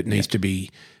drained. It needs to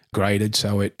be graded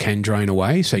so it can drain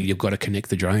away. So you've got to connect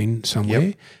the drain somewhere.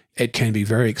 Yep. It can be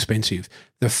very expensive.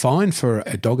 The fine for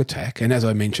a dog attack, and as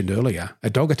I mentioned earlier, a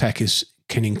dog attack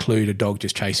can include a dog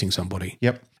just chasing somebody.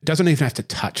 Yep. It doesn't even have to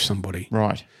touch somebody.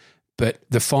 Right. But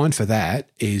the fine for that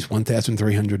is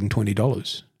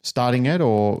 $1,320. Starting at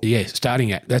or? Yeah,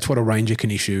 starting at. That's what a ranger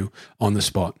can issue on the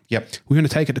spot. Yep. We're going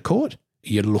to take it to court.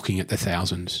 You're looking at the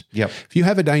thousands. Yep. If you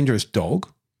have a dangerous dog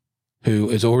who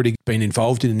has already been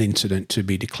involved in an incident to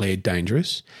be declared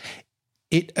dangerous,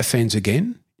 it offends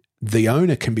again, the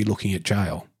owner can be looking at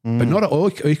jail. But not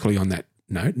equally on that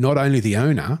note, not only the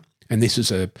owner, and this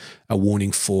is a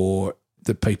warning for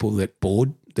the people that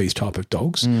board these type of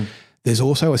dogs, there's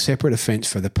also a separate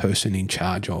offence for the person in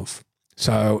charge of.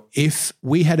 So if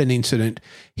we had an incident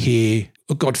here,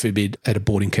 God forbid, at a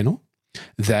boarding kennel,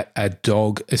 that a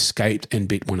dog escaped and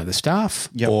bit one of the staff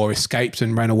or escaped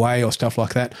and ran away or stuff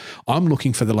like that, I'm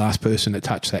looking for the last person that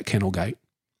touched that kennel gate.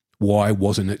 Why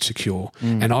wasn't it secure?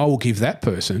 And I will give that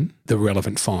person the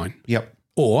relevant fine. Yep.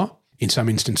 Or in some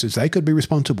instances, they could be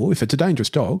responsible. If it's a dangerous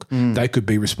dog, they could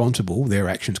be responsible. Their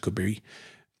actions could be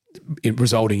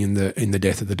resulting in the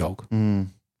death of the dog.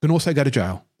 Can also go to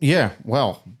jail. Yeah,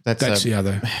 well, that's the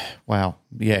other. Wow,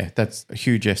 yeah, that's a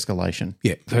huge escalation.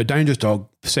 Yeah, so a dangerous dog,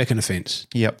 second offence.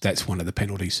 Yep. That's one of the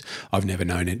penalties. I've never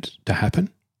known it to happen.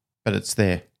 But it's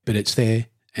there.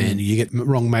 And you get the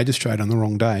wrong magistrate on the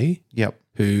wrong day. Yep.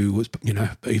 Who was,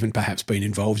 even perhaps been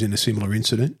involved in a similar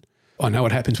incident. I know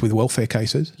it happens with welfare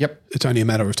cases. Yep. It's only a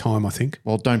matter of time, I think.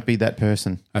 Well, don't be that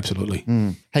person. Absolutely.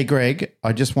 Hey, Greg,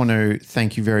 I just want to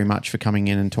thank you very much for coming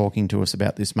in and talking to us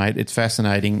about this, mate. It's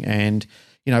fascinating. And,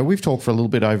 we've talked for a little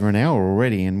bit over an hour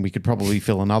already, and we could probably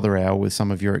fill another hour with some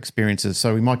of your experiences.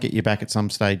 So we might get you back at some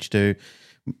stage to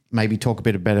maybe talk a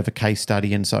bit of a case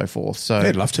study and so forth. So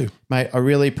I'd love to. Mate, I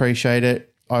really appreciate it.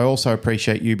 I also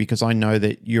appreciate you because I know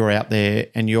that you're out there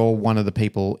and you're one of the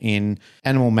people in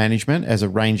animal management as a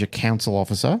ranger council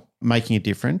officer making a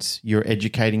difference. You're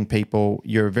educating people.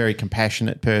 You're a very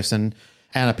compassionate person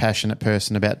and a passionate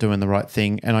person about doing the right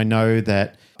thing. And I know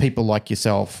that people like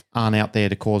yourself aren't out there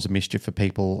to cause a mischief for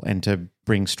people and to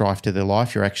bring strife to their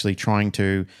life. You're actually trying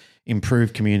to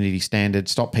improve community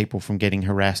standards, stop people from getting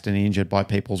harassed and injured by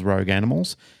people's rogue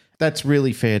animals. That's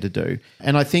really fair to do.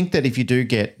 And I think that if you do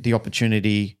get the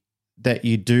opportunity that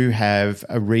you do have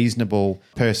a reasonable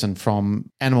person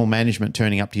from animal management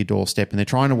turning up to your doorstep and they're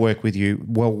trying to work with you,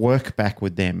 well, work back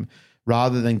with them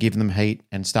rather than give them heat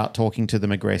and start talking to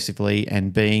them aggressively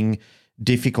and being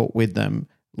difficult with them.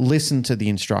 Listen to the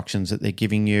instructions that they're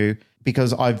giving you,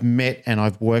 because I've met and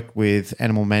I've worked with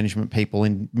animal management people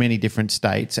in many different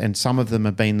states, and some of them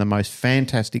have been the most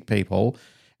fantastic people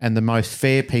and the most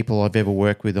fair people I've ever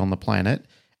worked with on the planet,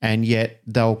 and yet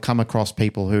they'll come across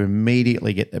people who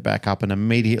immediately get their back up and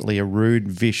immediately are rude,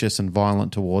 vicious and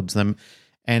violent towards them.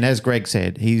 And as Greg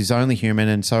said, he's only human,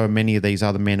 and so are many of these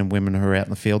other men and women who are out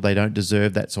in the field. They don't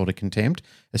deserve that sort of contempt,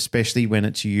 especially when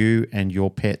it's you and your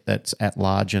pet that's at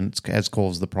large and has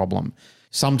caused the problem.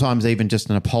 Sometimes even just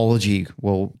an apology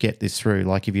will get this through.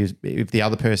 Like if the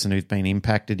other person who's been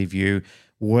impacted, if you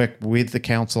work with the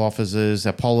council officers,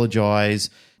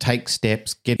 apologise, take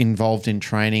steps, get involved in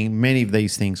training, many of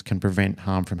these things can prevent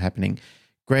harm from happening.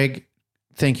 Greg,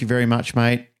 thank you very much,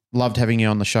 mate. Loved having you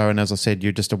on the show. And as I said,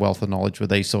 you're just a wealth of knowledge with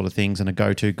these sort of things and a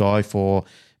go-to guy for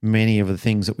many of the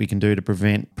things that we can do to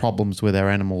prevent problems with our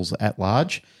animals at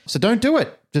large. So don't do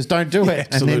it. Just don't do it.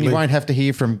 Absolutely. And then you won't have to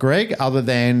hear from Greg other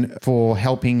than for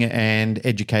helping and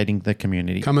educating the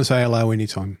community. Come and say hello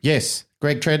anytime. Yes.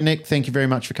 Greg Trednick, thank you very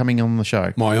much for coming on the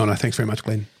show. My honour. Thanks very much,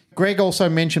 Glenn. Greg also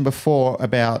mentioned before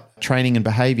about training and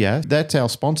behaviour. That's our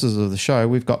sponsors of the show.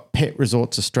 We've got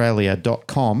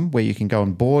petresortsaustralia.com where you can go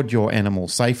and board your animal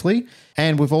safely.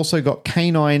 And we've also got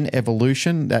Canine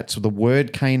Evolution. That's the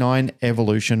word Canine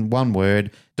Evolution, one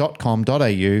word,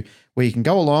 .com.au, where you can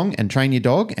go along and train your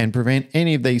dog and prevent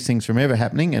any of these things from ever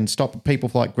happening and stop people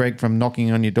like Greg from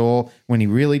knocking on your door when he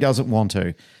really doesn't want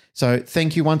to. So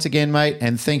thank you once again, mate,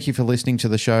 and thank you for listening to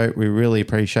the show. We really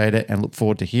appreciate it and look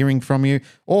forward to hearing from you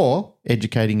or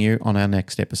educating you on our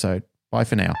next episode. Bye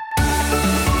for now.